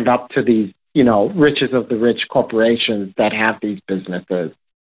can stand up to these, riches of the rich corporations that have these businesses.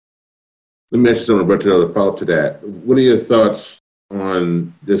 Let me ask you something, Roberto, to follow up to that. What are your thoughts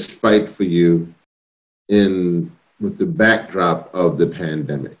on this fight for you with the backdrop of the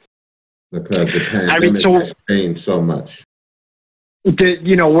pandemic? Because the pandemic has changed so much.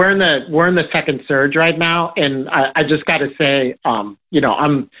 We're in the second surge right now, and I just got to say, I'm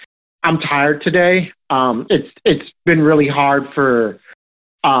tired today. It's been really hard for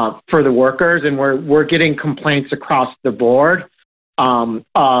the workers, and we're getting complaints across the board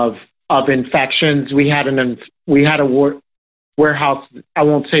of infections. We had a warehouse. I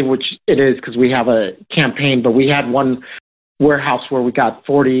won't say which it is because we have a campaign, but we had one warehouse where we got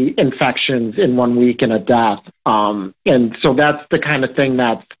 40 infections in 1 week and a death. And so that's the kind of thing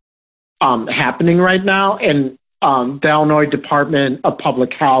that's happening right now. And the Illinois Department of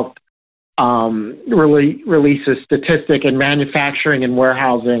Public Health releases statistic, and manufacturing and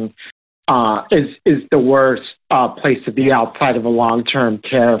warehousing is the worst place to be outside of a long-term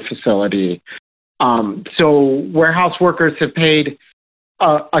care facility. So warehouse workers have paid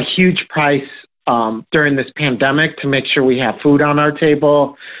a huge price during this pandemic to make sure we have food on our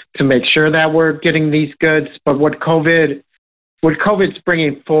table, to make sure that we're getting these goods. But what COVID's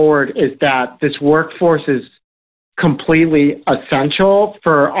bringing forward is that this workforce is completely essential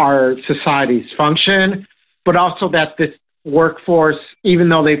for our society's function, but also that this workforce, even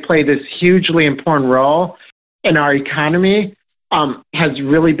though they play this hugely important role in our economy, has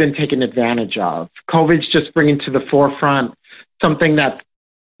really been taken advantage of. COVID's just bringing to the forefront something that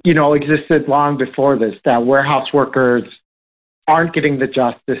existed long before this, that warehouse workers aren't getting the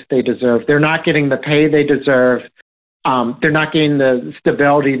justice they deserve. They're not getting the pay they deserve. They're not getting the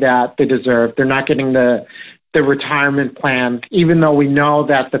stability that they deserve. They're not getting the retirement plan, even though we know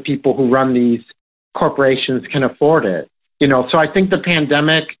that the people who run these corporations can afford it. So I think the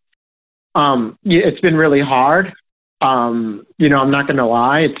pandemic, it's been really hard. I'm not going to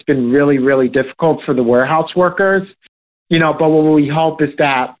lie. It's been really, really difficult for the warehouse workers. But what we hope is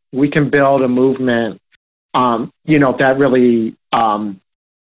that we can build a movement, that really,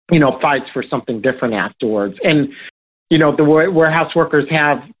 fights for something different afterwards. And, the warehouse workers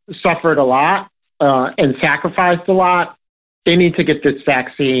have suffered a lot and sacrificed a lot. They need to get this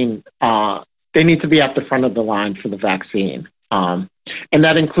vaccine. They need to be at the front of the line for the vaccine. And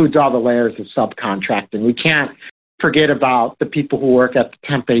that includes all the layers of subcontracting. We can't forget about the people who work at the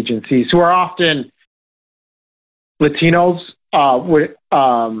temp agencies, who are often Latinos with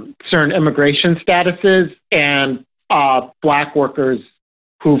certain immigration statuses, and Black workers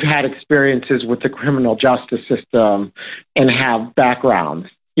who've had experiences with the criminal justice system and have backgrounds.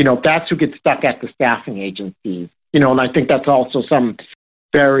 That's who gets stuck at the staffing agencies. And I think that's also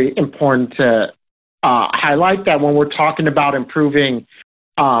very important to highlight, that when we're talking about improving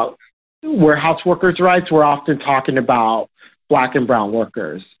warehouse workers' rights, we're often talking about Black and brown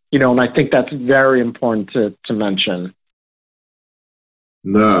workers. And I think that's very important to mention.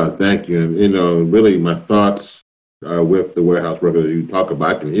 No, thank you. And, really my thoughts are with the warehouse workers you talk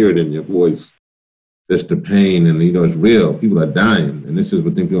about. I can hear it in your voice. Just the pain, and, it's real. People are dying. And this is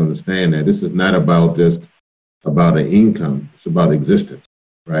what people understand, that this is not about just about an income. It's about existence,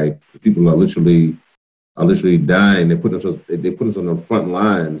 right? People are literally dying. They put us on the front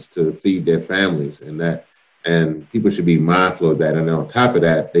lines to feed their families, and people should be mindful of that. And on top of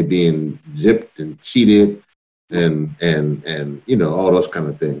that, they're being gypped and cheated, and all those kind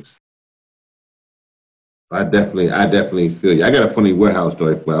of things. I definitely feel you. I got a funny warehouse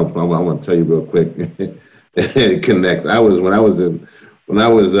story. I want to tell you real quick. It connects. When I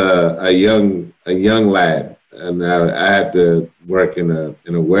was a young lad, and I had to work in a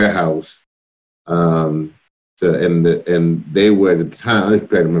warehouse. And they were at the time. I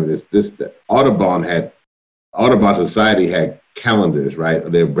just remember this. The Audubon Society had calendars, right?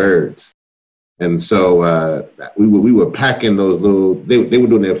 They're birds, and so we were packing those little. They were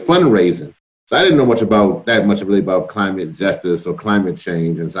doing their fundraising. So I didn't know much about climate justice or climate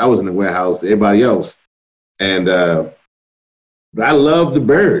change, and so I was in the warehouse. Everybody else, and but I love the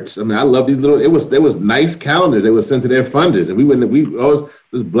birds. I mean, I love these little. There was nice calendars they would send to their funders, and we always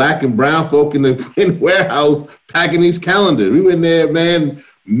this black and brown folk in the warehouse packing these calendars. We were in there, man,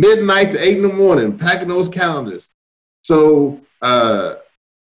 midnight to 8 in the morning packing those calendars. So,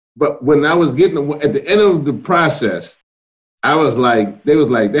 but when I was getting at the end of the process, I was like, they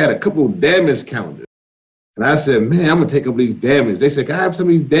had a couple of damaged calendars, and I said, man, I'm gonna take up these damaged. They said, can I have some of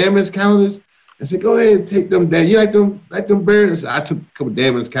these damaged calendars? I said, go ahead and take them down. You like them birds? I took a couple of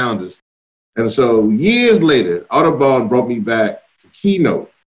damaged calendars. And so years later, Audubon brought me back to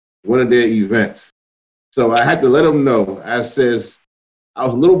keynote one of their events. So I had to let them know. I says, I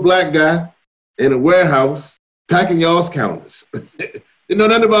was a little black guy in a warehouse packing y'all's calendars. Didn't know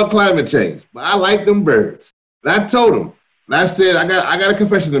nothing about climate change, but I like them birds. And I told them, and I said, I got a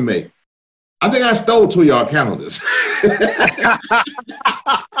confession to make. I think I stole 2 of y'all calendars.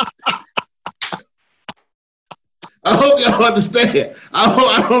 I hope y'all understand.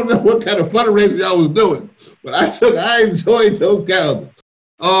 I don't know what kind of fundraising y'all was doing, but I enjoyed those calendars.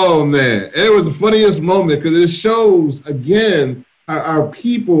 Oh man, and it was the funniest moment because it shows again our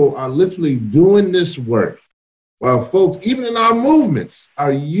people are literally doing this work, while folks, even in our movements,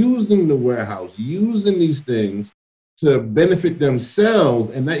 are using the warehouse, using these things to benefit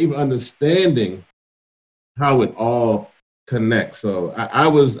themselves, and not even understanding how it all connect. So I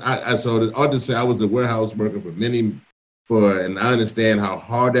was the warehouse worker and I understand how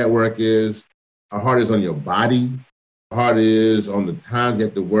hard that work is, how hard it is on your body, how hard it is on the time you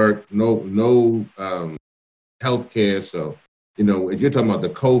have to work, no health care. So, if you're talking about the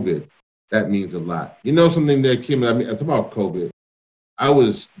COVID, that means a lot. Something there, Kim, I talk about COVID. I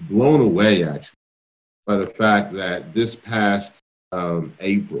was blown away actually by the fact that this past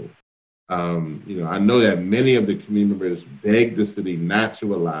April, I know that many of the community members begged the city not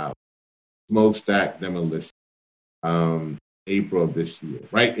to allow smokestack demolition. April of this year,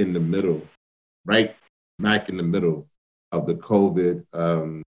 right smack in the middle of the COVID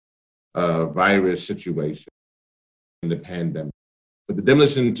virus situation and the pandemic. But the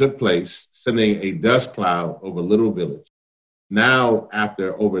demolition took place, sending a dust cloud over Little Village. Now,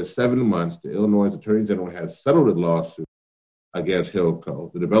 after over 7 months, the Illinois Attorney General has settled a lawsuit against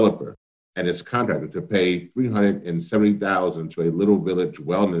Hilco, the developer, and its contractor to pay $370,000 to a Little Village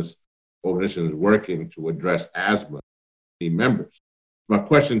wellness organization working to address asthma members. My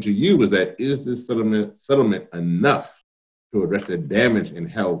question to you is that is this settlement enough to address the damage in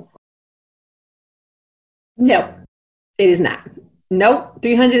health? No, it is not. Nope,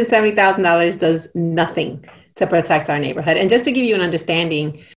 $370,000 does nothing to protect our neighborhood. And just to give you an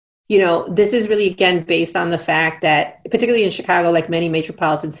understanding, this is really, again, based on the fact that, particularly in Chicago, like many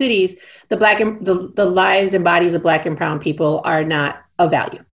metropolitan cities, the lives and bodies of Black and brown people are not of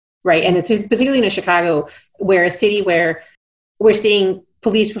value, right? And it's particularly in Chicago, where a city where we're seeing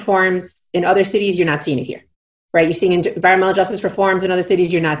police reforms in other cities, you're not seeing it here, right? You're seeing environmental justice reforms in other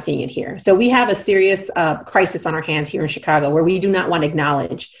cities, you're not seeing it here. So we have a serious crisis on our hands here in Chicago, where we do not want to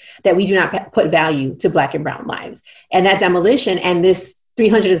acknowledge that we do not put value to Black and brown lives. And that demolition and this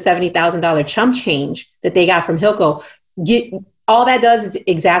 $370,000 chump change that they got from Hilco, all that does is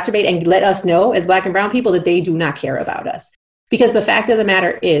exacerbate and let us know as Black and brown people that they do not care about us. Because the fact of the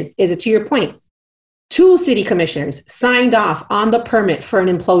matter is that, to your point, 2 city commissioners signed off on the permit for an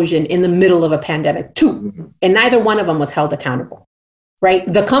implosion in the middle of a pandemic, 2, and neither one of them was held accountable,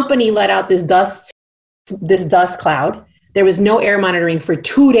 right? The company let out this dust cloud. There was no air monitoring for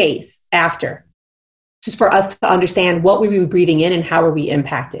 2 days after, just for us to understand what we were breathing in and how were we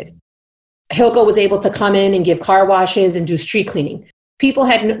impacted. Hilco was able to come in and give car washes and do street cleaning.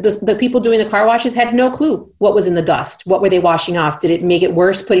 The people doing the car washes had no clue what was in the dust. What were they washing off? Did it make it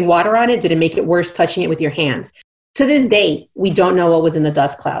worse putting water on it? Did it make it worse touching it with your hands? To this day, we don't know what was in the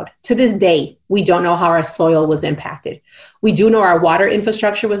dust cloud. To this day, we don't know how our soil was impacted. We do know our water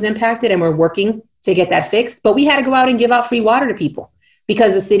infrastructure was impacted, and we're working to get that fixed. But we had to go out and give out free water to people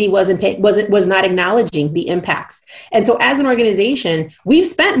because the city was not acknowledging the impacts. And so, as an organization, we've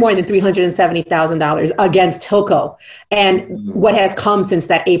spent more than $370,000 against Hilco and what has come since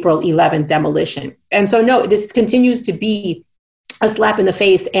that April 11th demolition. And so, no, this continues to be a slap in the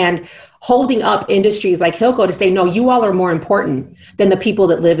face and holding up industries like Hilco to say, no, you all are more important than the people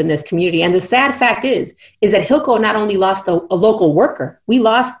that live in this community. And the sad fact is that Hilco not only lost a local worker,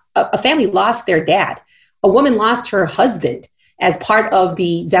 a family lost their dad. A woman lost her husband as part of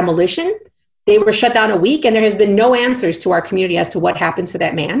the demolition. They were shut down a week, and there has been no answers to our community as to what happened to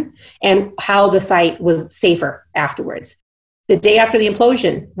that man and how the site was safer afterwards. The day after the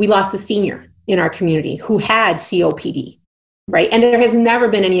implosion, we lost a senior in our community who had COPD. Right. And there has never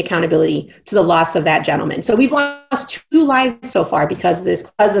been any accountability to the loss of that gentleman. So we've lost 2 lives so far because of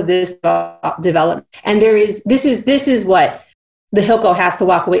this development. And this is what the Hilco has to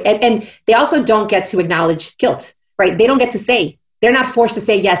walk away. And they also don't get to acknowledge guilt, right? They don't get to say, they're not forced to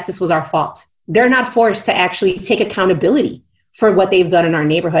say, yes, this was our fault. They're not forced to actually take accountability for what they've done in our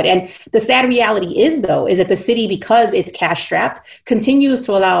neighborhood. And the sad reality is, though, is that the city, because it's cash strapped, continues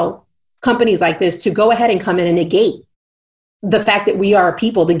to allow companies like this to go ahead and come in and negate the fact that we are a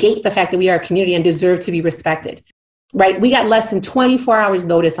people, negate the fact that we are a community and deserve to be respected, right? We got less than 24 hours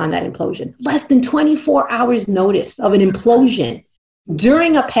notice on that implosion, less than 24 hours notice of an implosion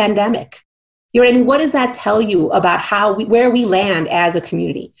during a pandemic. You know what I mean? What does that tell you about where we land as a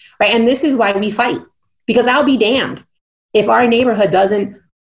community, right? And this is why we fight, because I'll be damned if our neighborhood doesn't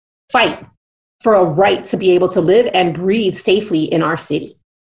fight for a right to be able to live and breathe safely in our city,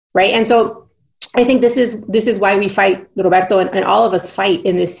 right? And so I think this is why we fight, Roberto, and all of us fight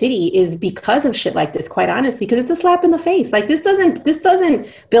in this city, is because of shit like this, quite honestly, because it's a slap in the face. Like this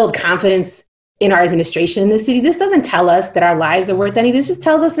doesn't build confidence in our administration in this city. This doesn't tell us that our lives are worth anything. This just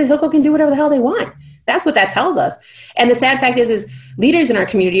tells us that Hilco can do whatever the hell they want. That's what that tells us. And the sad fact is leaders in our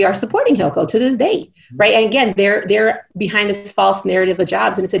community are supporting Hilco to this day, right? And again, they're behind this false narrative of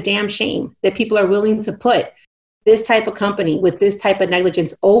jobs, and it's a damn shame that people are willing to put this type of company with this type of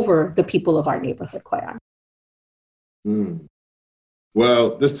negligence over the people of our neighborhood, quite honestly.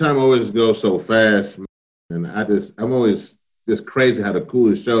 Well, this time always goes so fast, and I'm always just crazy how the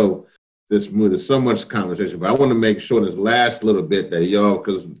coolest show this mood. There's so much conversation, but I want to make sure this last little bit that y'all,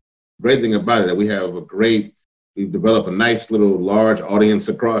 because the great thing about it that we've developed a nice little large audience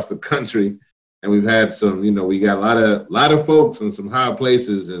across the country, and we've had some, we got a lot of folks in some high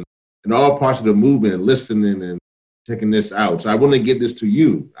places and in all parts of the movement listening and checking this out. So I want to get this to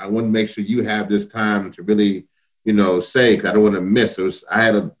you. I want to make sure you have this time to really, say, because I don't want to miss. I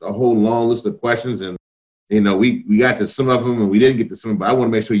had a whole long list of questions, and, we got to some of them and we didn't get to some, but I want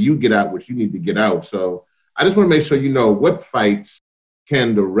to make sure you get out what you need to get out. So I just want to make sure what fights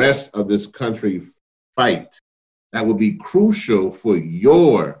can the rest of this country fight that will be crucial for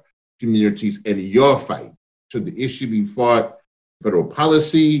your communities and your fight. Should the issue be fought federal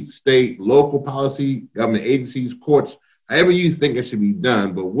policy, state, local policy, government agencies, courts, however you think it should be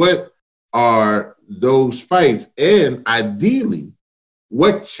done. But what are those fights? And ideally,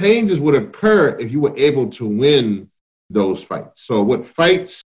 what changes would occur if you were able to win those fights? So what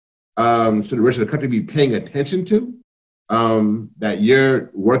fights should the rest of the country be paying attention to that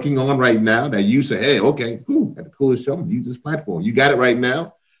you're working on right now, that you say, hey, okay, cool, at the coolest show, use this platform. You got it right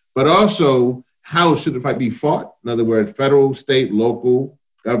now. But also, how should the fight be fought? In other words, federal, state, local,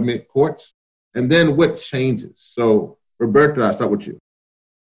 government, courts. And then what changes? So, Roberto, I'll start with you.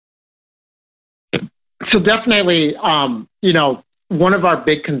 So definitely, one of our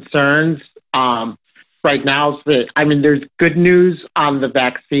big concerns right now is that, there's good news on the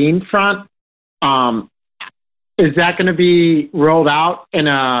vaccine front. Is that going to be rolled out in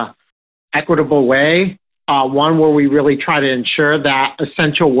a equitable way? One where we really try to ensure that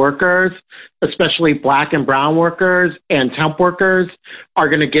essential workers, especially Black and brown workers and temp workers, are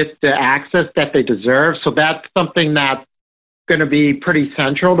going to get the access that they deserve. So that's something that's going to be pretty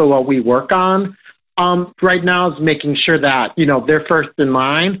central to what we work on right now, is making sure that, they're first in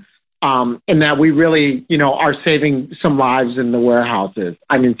line and that we really, are saving some lives in the warehouses.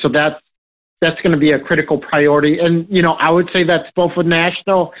 So that's going to be a critical priority. And, I would say that's both a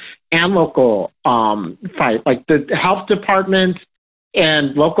national and local fight. Like the health departments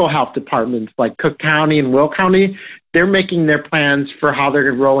and local health departments like Cook County and Will County, they're making their plans for how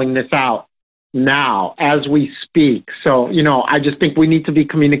they're rolling this out now as we speak. So, I just think we need to be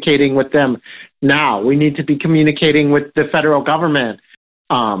communicating with them now. We need to be communicating with the federal government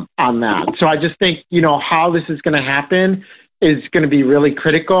on that. So I just think, how this is going to happen is going to be really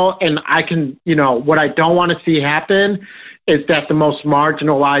critical. And I can, what I don't want to see happen is that the most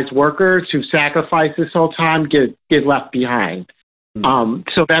marginalized workers who sacrificed this whole time get left behind.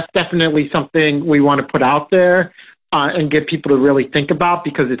 So that's definitely something we want to put out there and get people to really think about,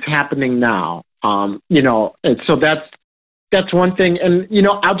 because it's happening now. And so that's one thing. And,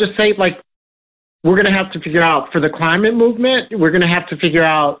 I'll just say, we're going to have to figure out, for the climate movement, we're going to have to figure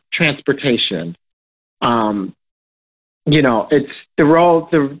out transportation. It's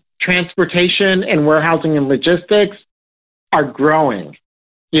the transportation and warehousing and logistics are growing.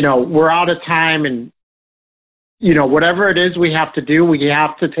 We're out of time, and, whatever it is we have to do, we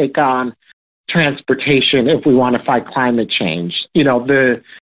have to take on transportation if we want to fight climate change. The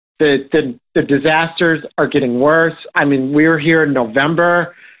disasters are getting worse. I mean, we were here in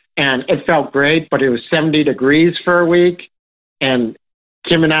November and it felt great, but it was 70 degrees for a week. And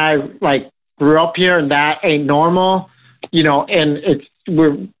Kim and I grew up here, and that ain't normal, and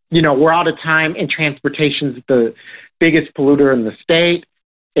we're out of time, and transportation's the biggest polluter in the state.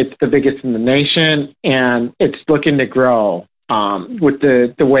 It's the biggest in the nation, and it's looking to grow with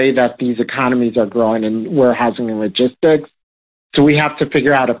the way that these economies are growing in warehousing and logistics. So we have to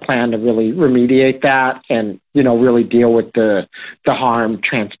figure out a plan to really remediate that and, really deal with the harm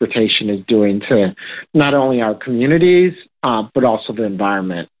transportation is doing to not only our communities, but also the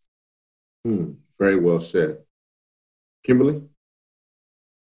environment. Very well said. Kimberly?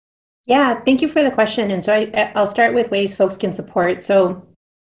 Yeah, thank you for the question. And so I'll start with ways folks can support. So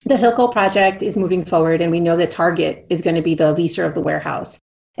the Hilco project is moving forward, and we know that Target is going to be the leaser of the warehouse.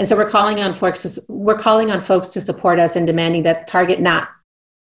 And so we're calling on folks to support us in demanding that Target not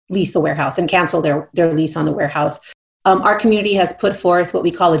lease the warehouse and cancel their lease on the warehouse. Our community has put forth what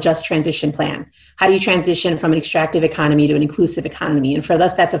we call a just transition plan. How do you transition from an extractive economy to an inclusive economy? And for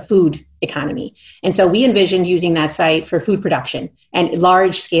us, that's a food economy. And so we envisioned using that site for food production and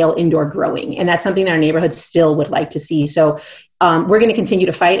large scale indoor growing. And that's something that our neighborhood still would like to see. So we're going to continue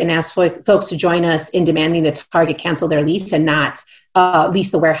to fight and ask folks to join us in demanding that Target cancel their lease and not lease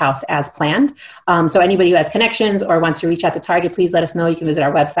the warehouse as planned. So anybody who has connections or wants to reach out to Target, please let us know. You can visit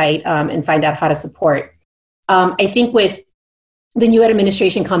our website and find out how to support. I think with the new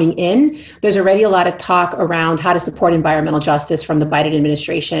administration coming in, there's already a lot of talk around how to support environmental justice from the Biden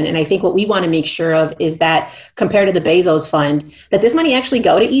administration. And I think what we want to make sure of is that, compared to the Bezos Fund, that this money actually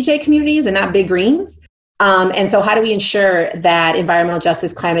go to EJ communities and not Big Greens. And so how do we ensure that environmental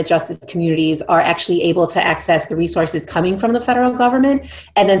justice, climate justice communities are actually able to access the resources coming from the federal government?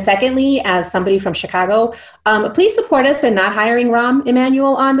 And then secondly, as somebody from Chicago, please support us in not hiring Rahm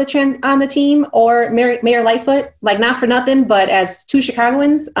Emanuel on the team, or Mayor Lightfoot, not for nothing, but as two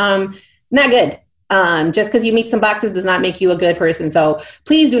Chicagoans, not good. Just because you meet some boxes does not make you a good person. So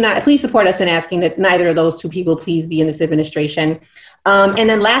please support us in asking that neither of those two people please be in this administration. And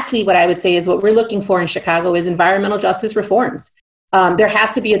then lastly, what I would say is what we're looking for in Chicago is environmental justice reforms. There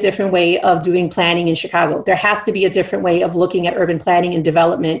has to be a different way of doing planning in Chicago. There has to be a different way of looking at urban planning and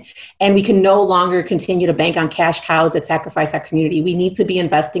development. And we can no longer continue to bank on cash cows that sacrifice our community. We need to be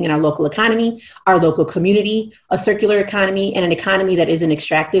investing in our local economy, our local community, a circular economy, and an economy that isn't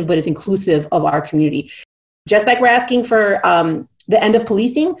extractive, but is inclusive of our community. Just like we're asking for the end of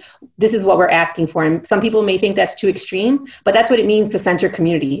policing, this is what we're asking for. And some people may think that's too extreme, but that's what it means to center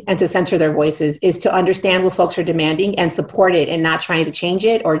community and to center their voices, is to understand what folks are demanding and support it, and not trying to change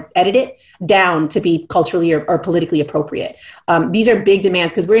it or edit it down to be culturally or politically appropriate. These are big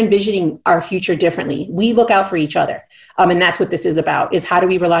demands because we're envisioning our future differently. We look out for each other. And that's what this is about, is how do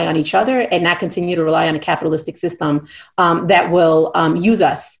we rely on each other and not continue to rely on a capitalistic system that will use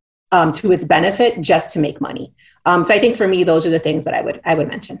us to its benefit just to make money. So I think for me, those are the things that I would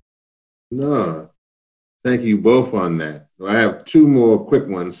mention. No, thank you both on that. I have two more quick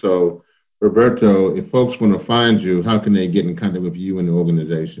ones. So Roberto, if folks want to find you, how can they get in contact with you and the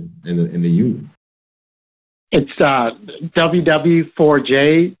organization and the union? It's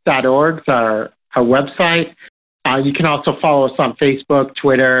www4j.org, our website. You can also follow us on Facebook,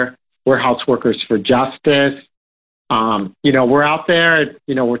 Twitter. We're House Workers for Justice. We're out there,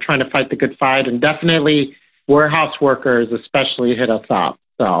 we're trying to fight the good fight, and definitely warehouse workers especially hit us up.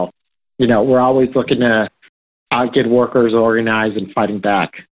 So, we're always looking to get workers organized and fighting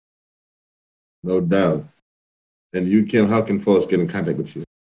back. No doubt. And you, Kim, how can folks get in contact with you?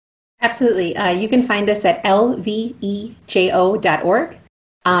 Absolutely. You can find us at lvejo.org.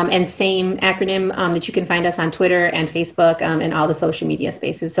 And same acronym that you can find us on Twitter and Facebook and all the social media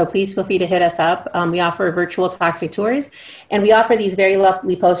spaces. So please feel free to hit us up. We offer virtual toxic tours, and we offer these very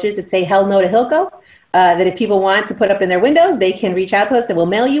lovely posters that say "Hell No to Hilco." that if people want to put up in their windows, they can reach out to us and we'll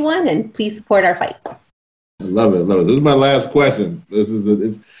mail you one, and please support our fight. I love it. This is my last question.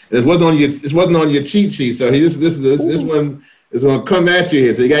 It wasn't on your cheat sheet. So this one is going to come at you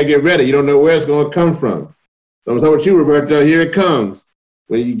here. So you got to get ready. You don't know where it's going to come from. So I'm talking about you, Roberto. Here it comes.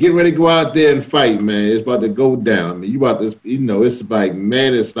 When you get ready to go out there and fight, man, it's about to go down. I mean, you about this. It's like,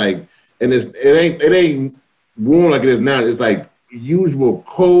 man, it's like, and it ain't warm like it is now. It's like usual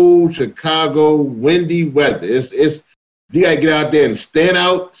cold Chicago windy weather. It's you got to get out there and stand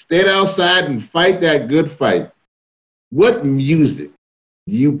outside and fight that good fight. What music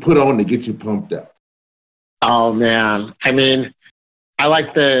do you put on to get you pumped up? Oh man, I mean, I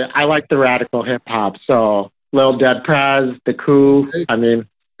like the radical hip hop. So Lil Dead Prez, The Coup. I mean,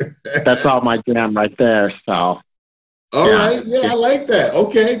 that's all my jam right there. So. All right, I like that.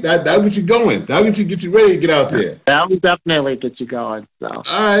 Okay, that'll get you going. That'll get you ready to get out there. That will definitely get you going. So.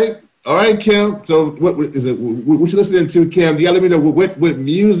 All right, Kim. So what is it? What you listening to, Kim? You gotta let me know what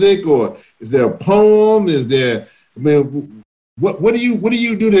music, or is there a poem? Is there? I mean, what do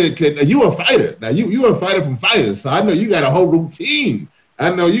you do to? You a fighter now? You a fighter from Fighters, so I know you got a whole routine.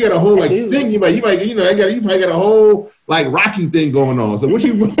 I know you got a whole thing. You probably got a whole like Rocky thing going on. So what do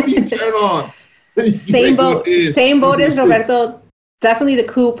you turn on? Same boat as Roberto. Definitely The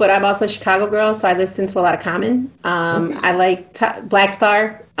Coup, but I'm also a Chicago girl, so I listen to a lot of Common. I like Black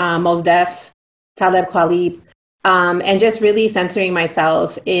Star, Mos Def, Talib Kweli, and just really censoring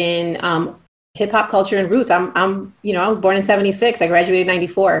myself in hip hop culture and roots. I was born in '76. I graduated in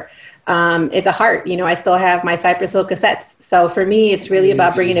 '94. At the heart, I still have my Cypress Hill cassettes. So for me, it's really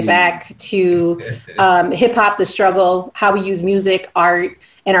about bringing it back to hip hop, the struggle, how we use music, art,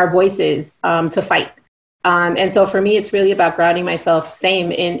 and our voices to fight. And so for me, it's really about grounding myself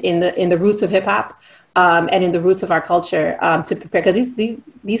in the roots of hip hop and in the roots of our culture to prepare, because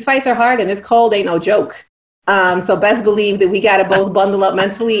these fights are hard and this cold ain't no joke. So best believe that we got to both bundle up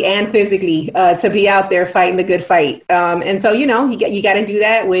mentally and physically to be out there fighting the good fight. And so, you got to do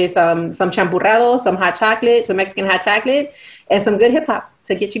that with some champurrado, some hot chocolate, some Mexican hot chocolate, and some good hip hop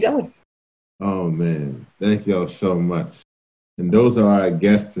to get you going. Oh, man. Thank y'all so much. And those are our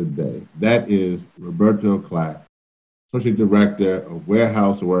guests today. That is Roberto Clack, Associate Director of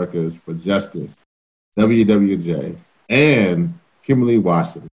Warehouse Workers for Justice, WWJ, and Kimberly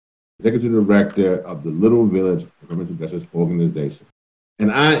Washington, Executive Director of the Little Village Environmental Justice Organization.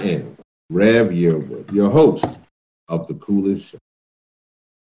 And I am Rev Yearwood, your host of The Coolest Show.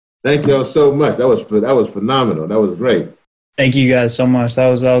 Thank y'all so much. That was phenomenal. That was great. Thank you guys so much. That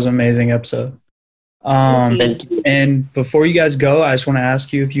was an amazing episode. And before you guys go, I just want to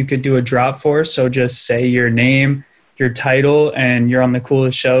ask you if you could do a drop for us. So just say your name, your title, and you're on The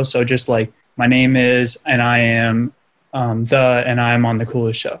Coolest Show. So just like, my name is, and I am and I'm on The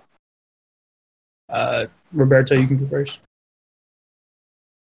Coolest Show. Roberto, you can go first.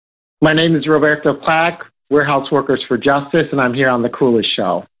 My name is Roberto Clack, Warehouse Workers for Justice, and I'm here on The Coolest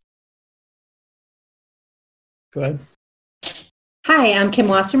Show. Go ahead. Hi, I'm Kim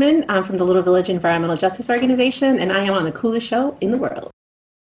Wasserman. I'm from the Little Village Environmental Justice Organization, and I am on The Coolest Show in the world.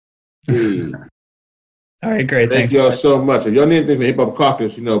 Hey. All right, great. Thank y'all so much. If y'all need anything from Hip Hop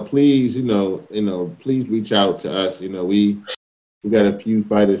Caucus, please, please reach out to us. We got a few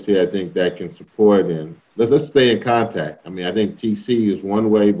fighters here, I think, that can support, and let's stay in contact. I mean, I think TC is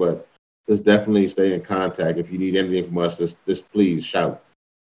one way, but let's definitely stay in contact. If you need anything from us, just please shout.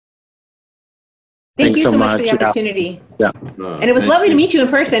 Thank you so much for the opportunity. Yeah. And it was lovely to meet you in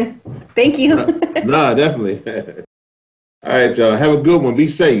person. Thank you. No, definitely. All right, y'all. Have a good one. Be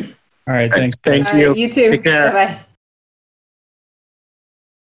safe. All right, thanks. Thank you. Right, you too. Take care. Bye-bye.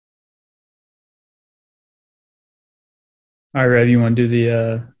 All right, Rev, you want to do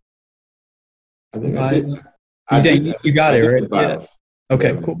the... I think you got it, right? Yeah.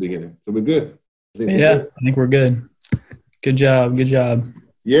 Okay, cool. Beginning. So we're good. I think we're good. Good job.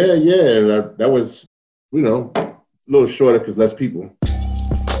 Yeah. That was, a little shorter because less people.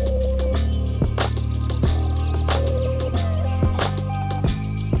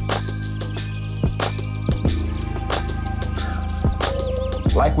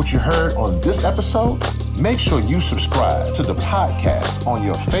 Like what you heard on this episode? Make sure you subscribe to the podcast on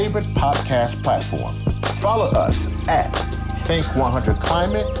your favorite podcast platform. Follow us at Think 100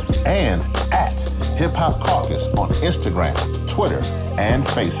 Climate and at Hip Hop Caucus on Instagram, Twitter, and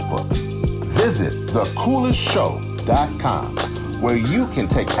Facebook. Visit thecoolestshow.com, where you can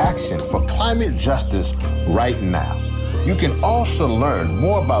take action for climate justice right now. You can also learn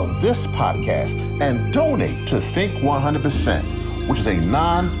more about this podcast and donate to Think 100%, which is a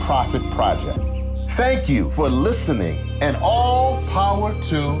non-profit project. Thank you for listening, and all power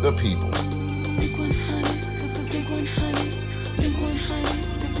to the people. Think 100, think 100, think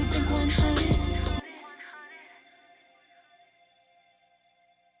 100, think 100.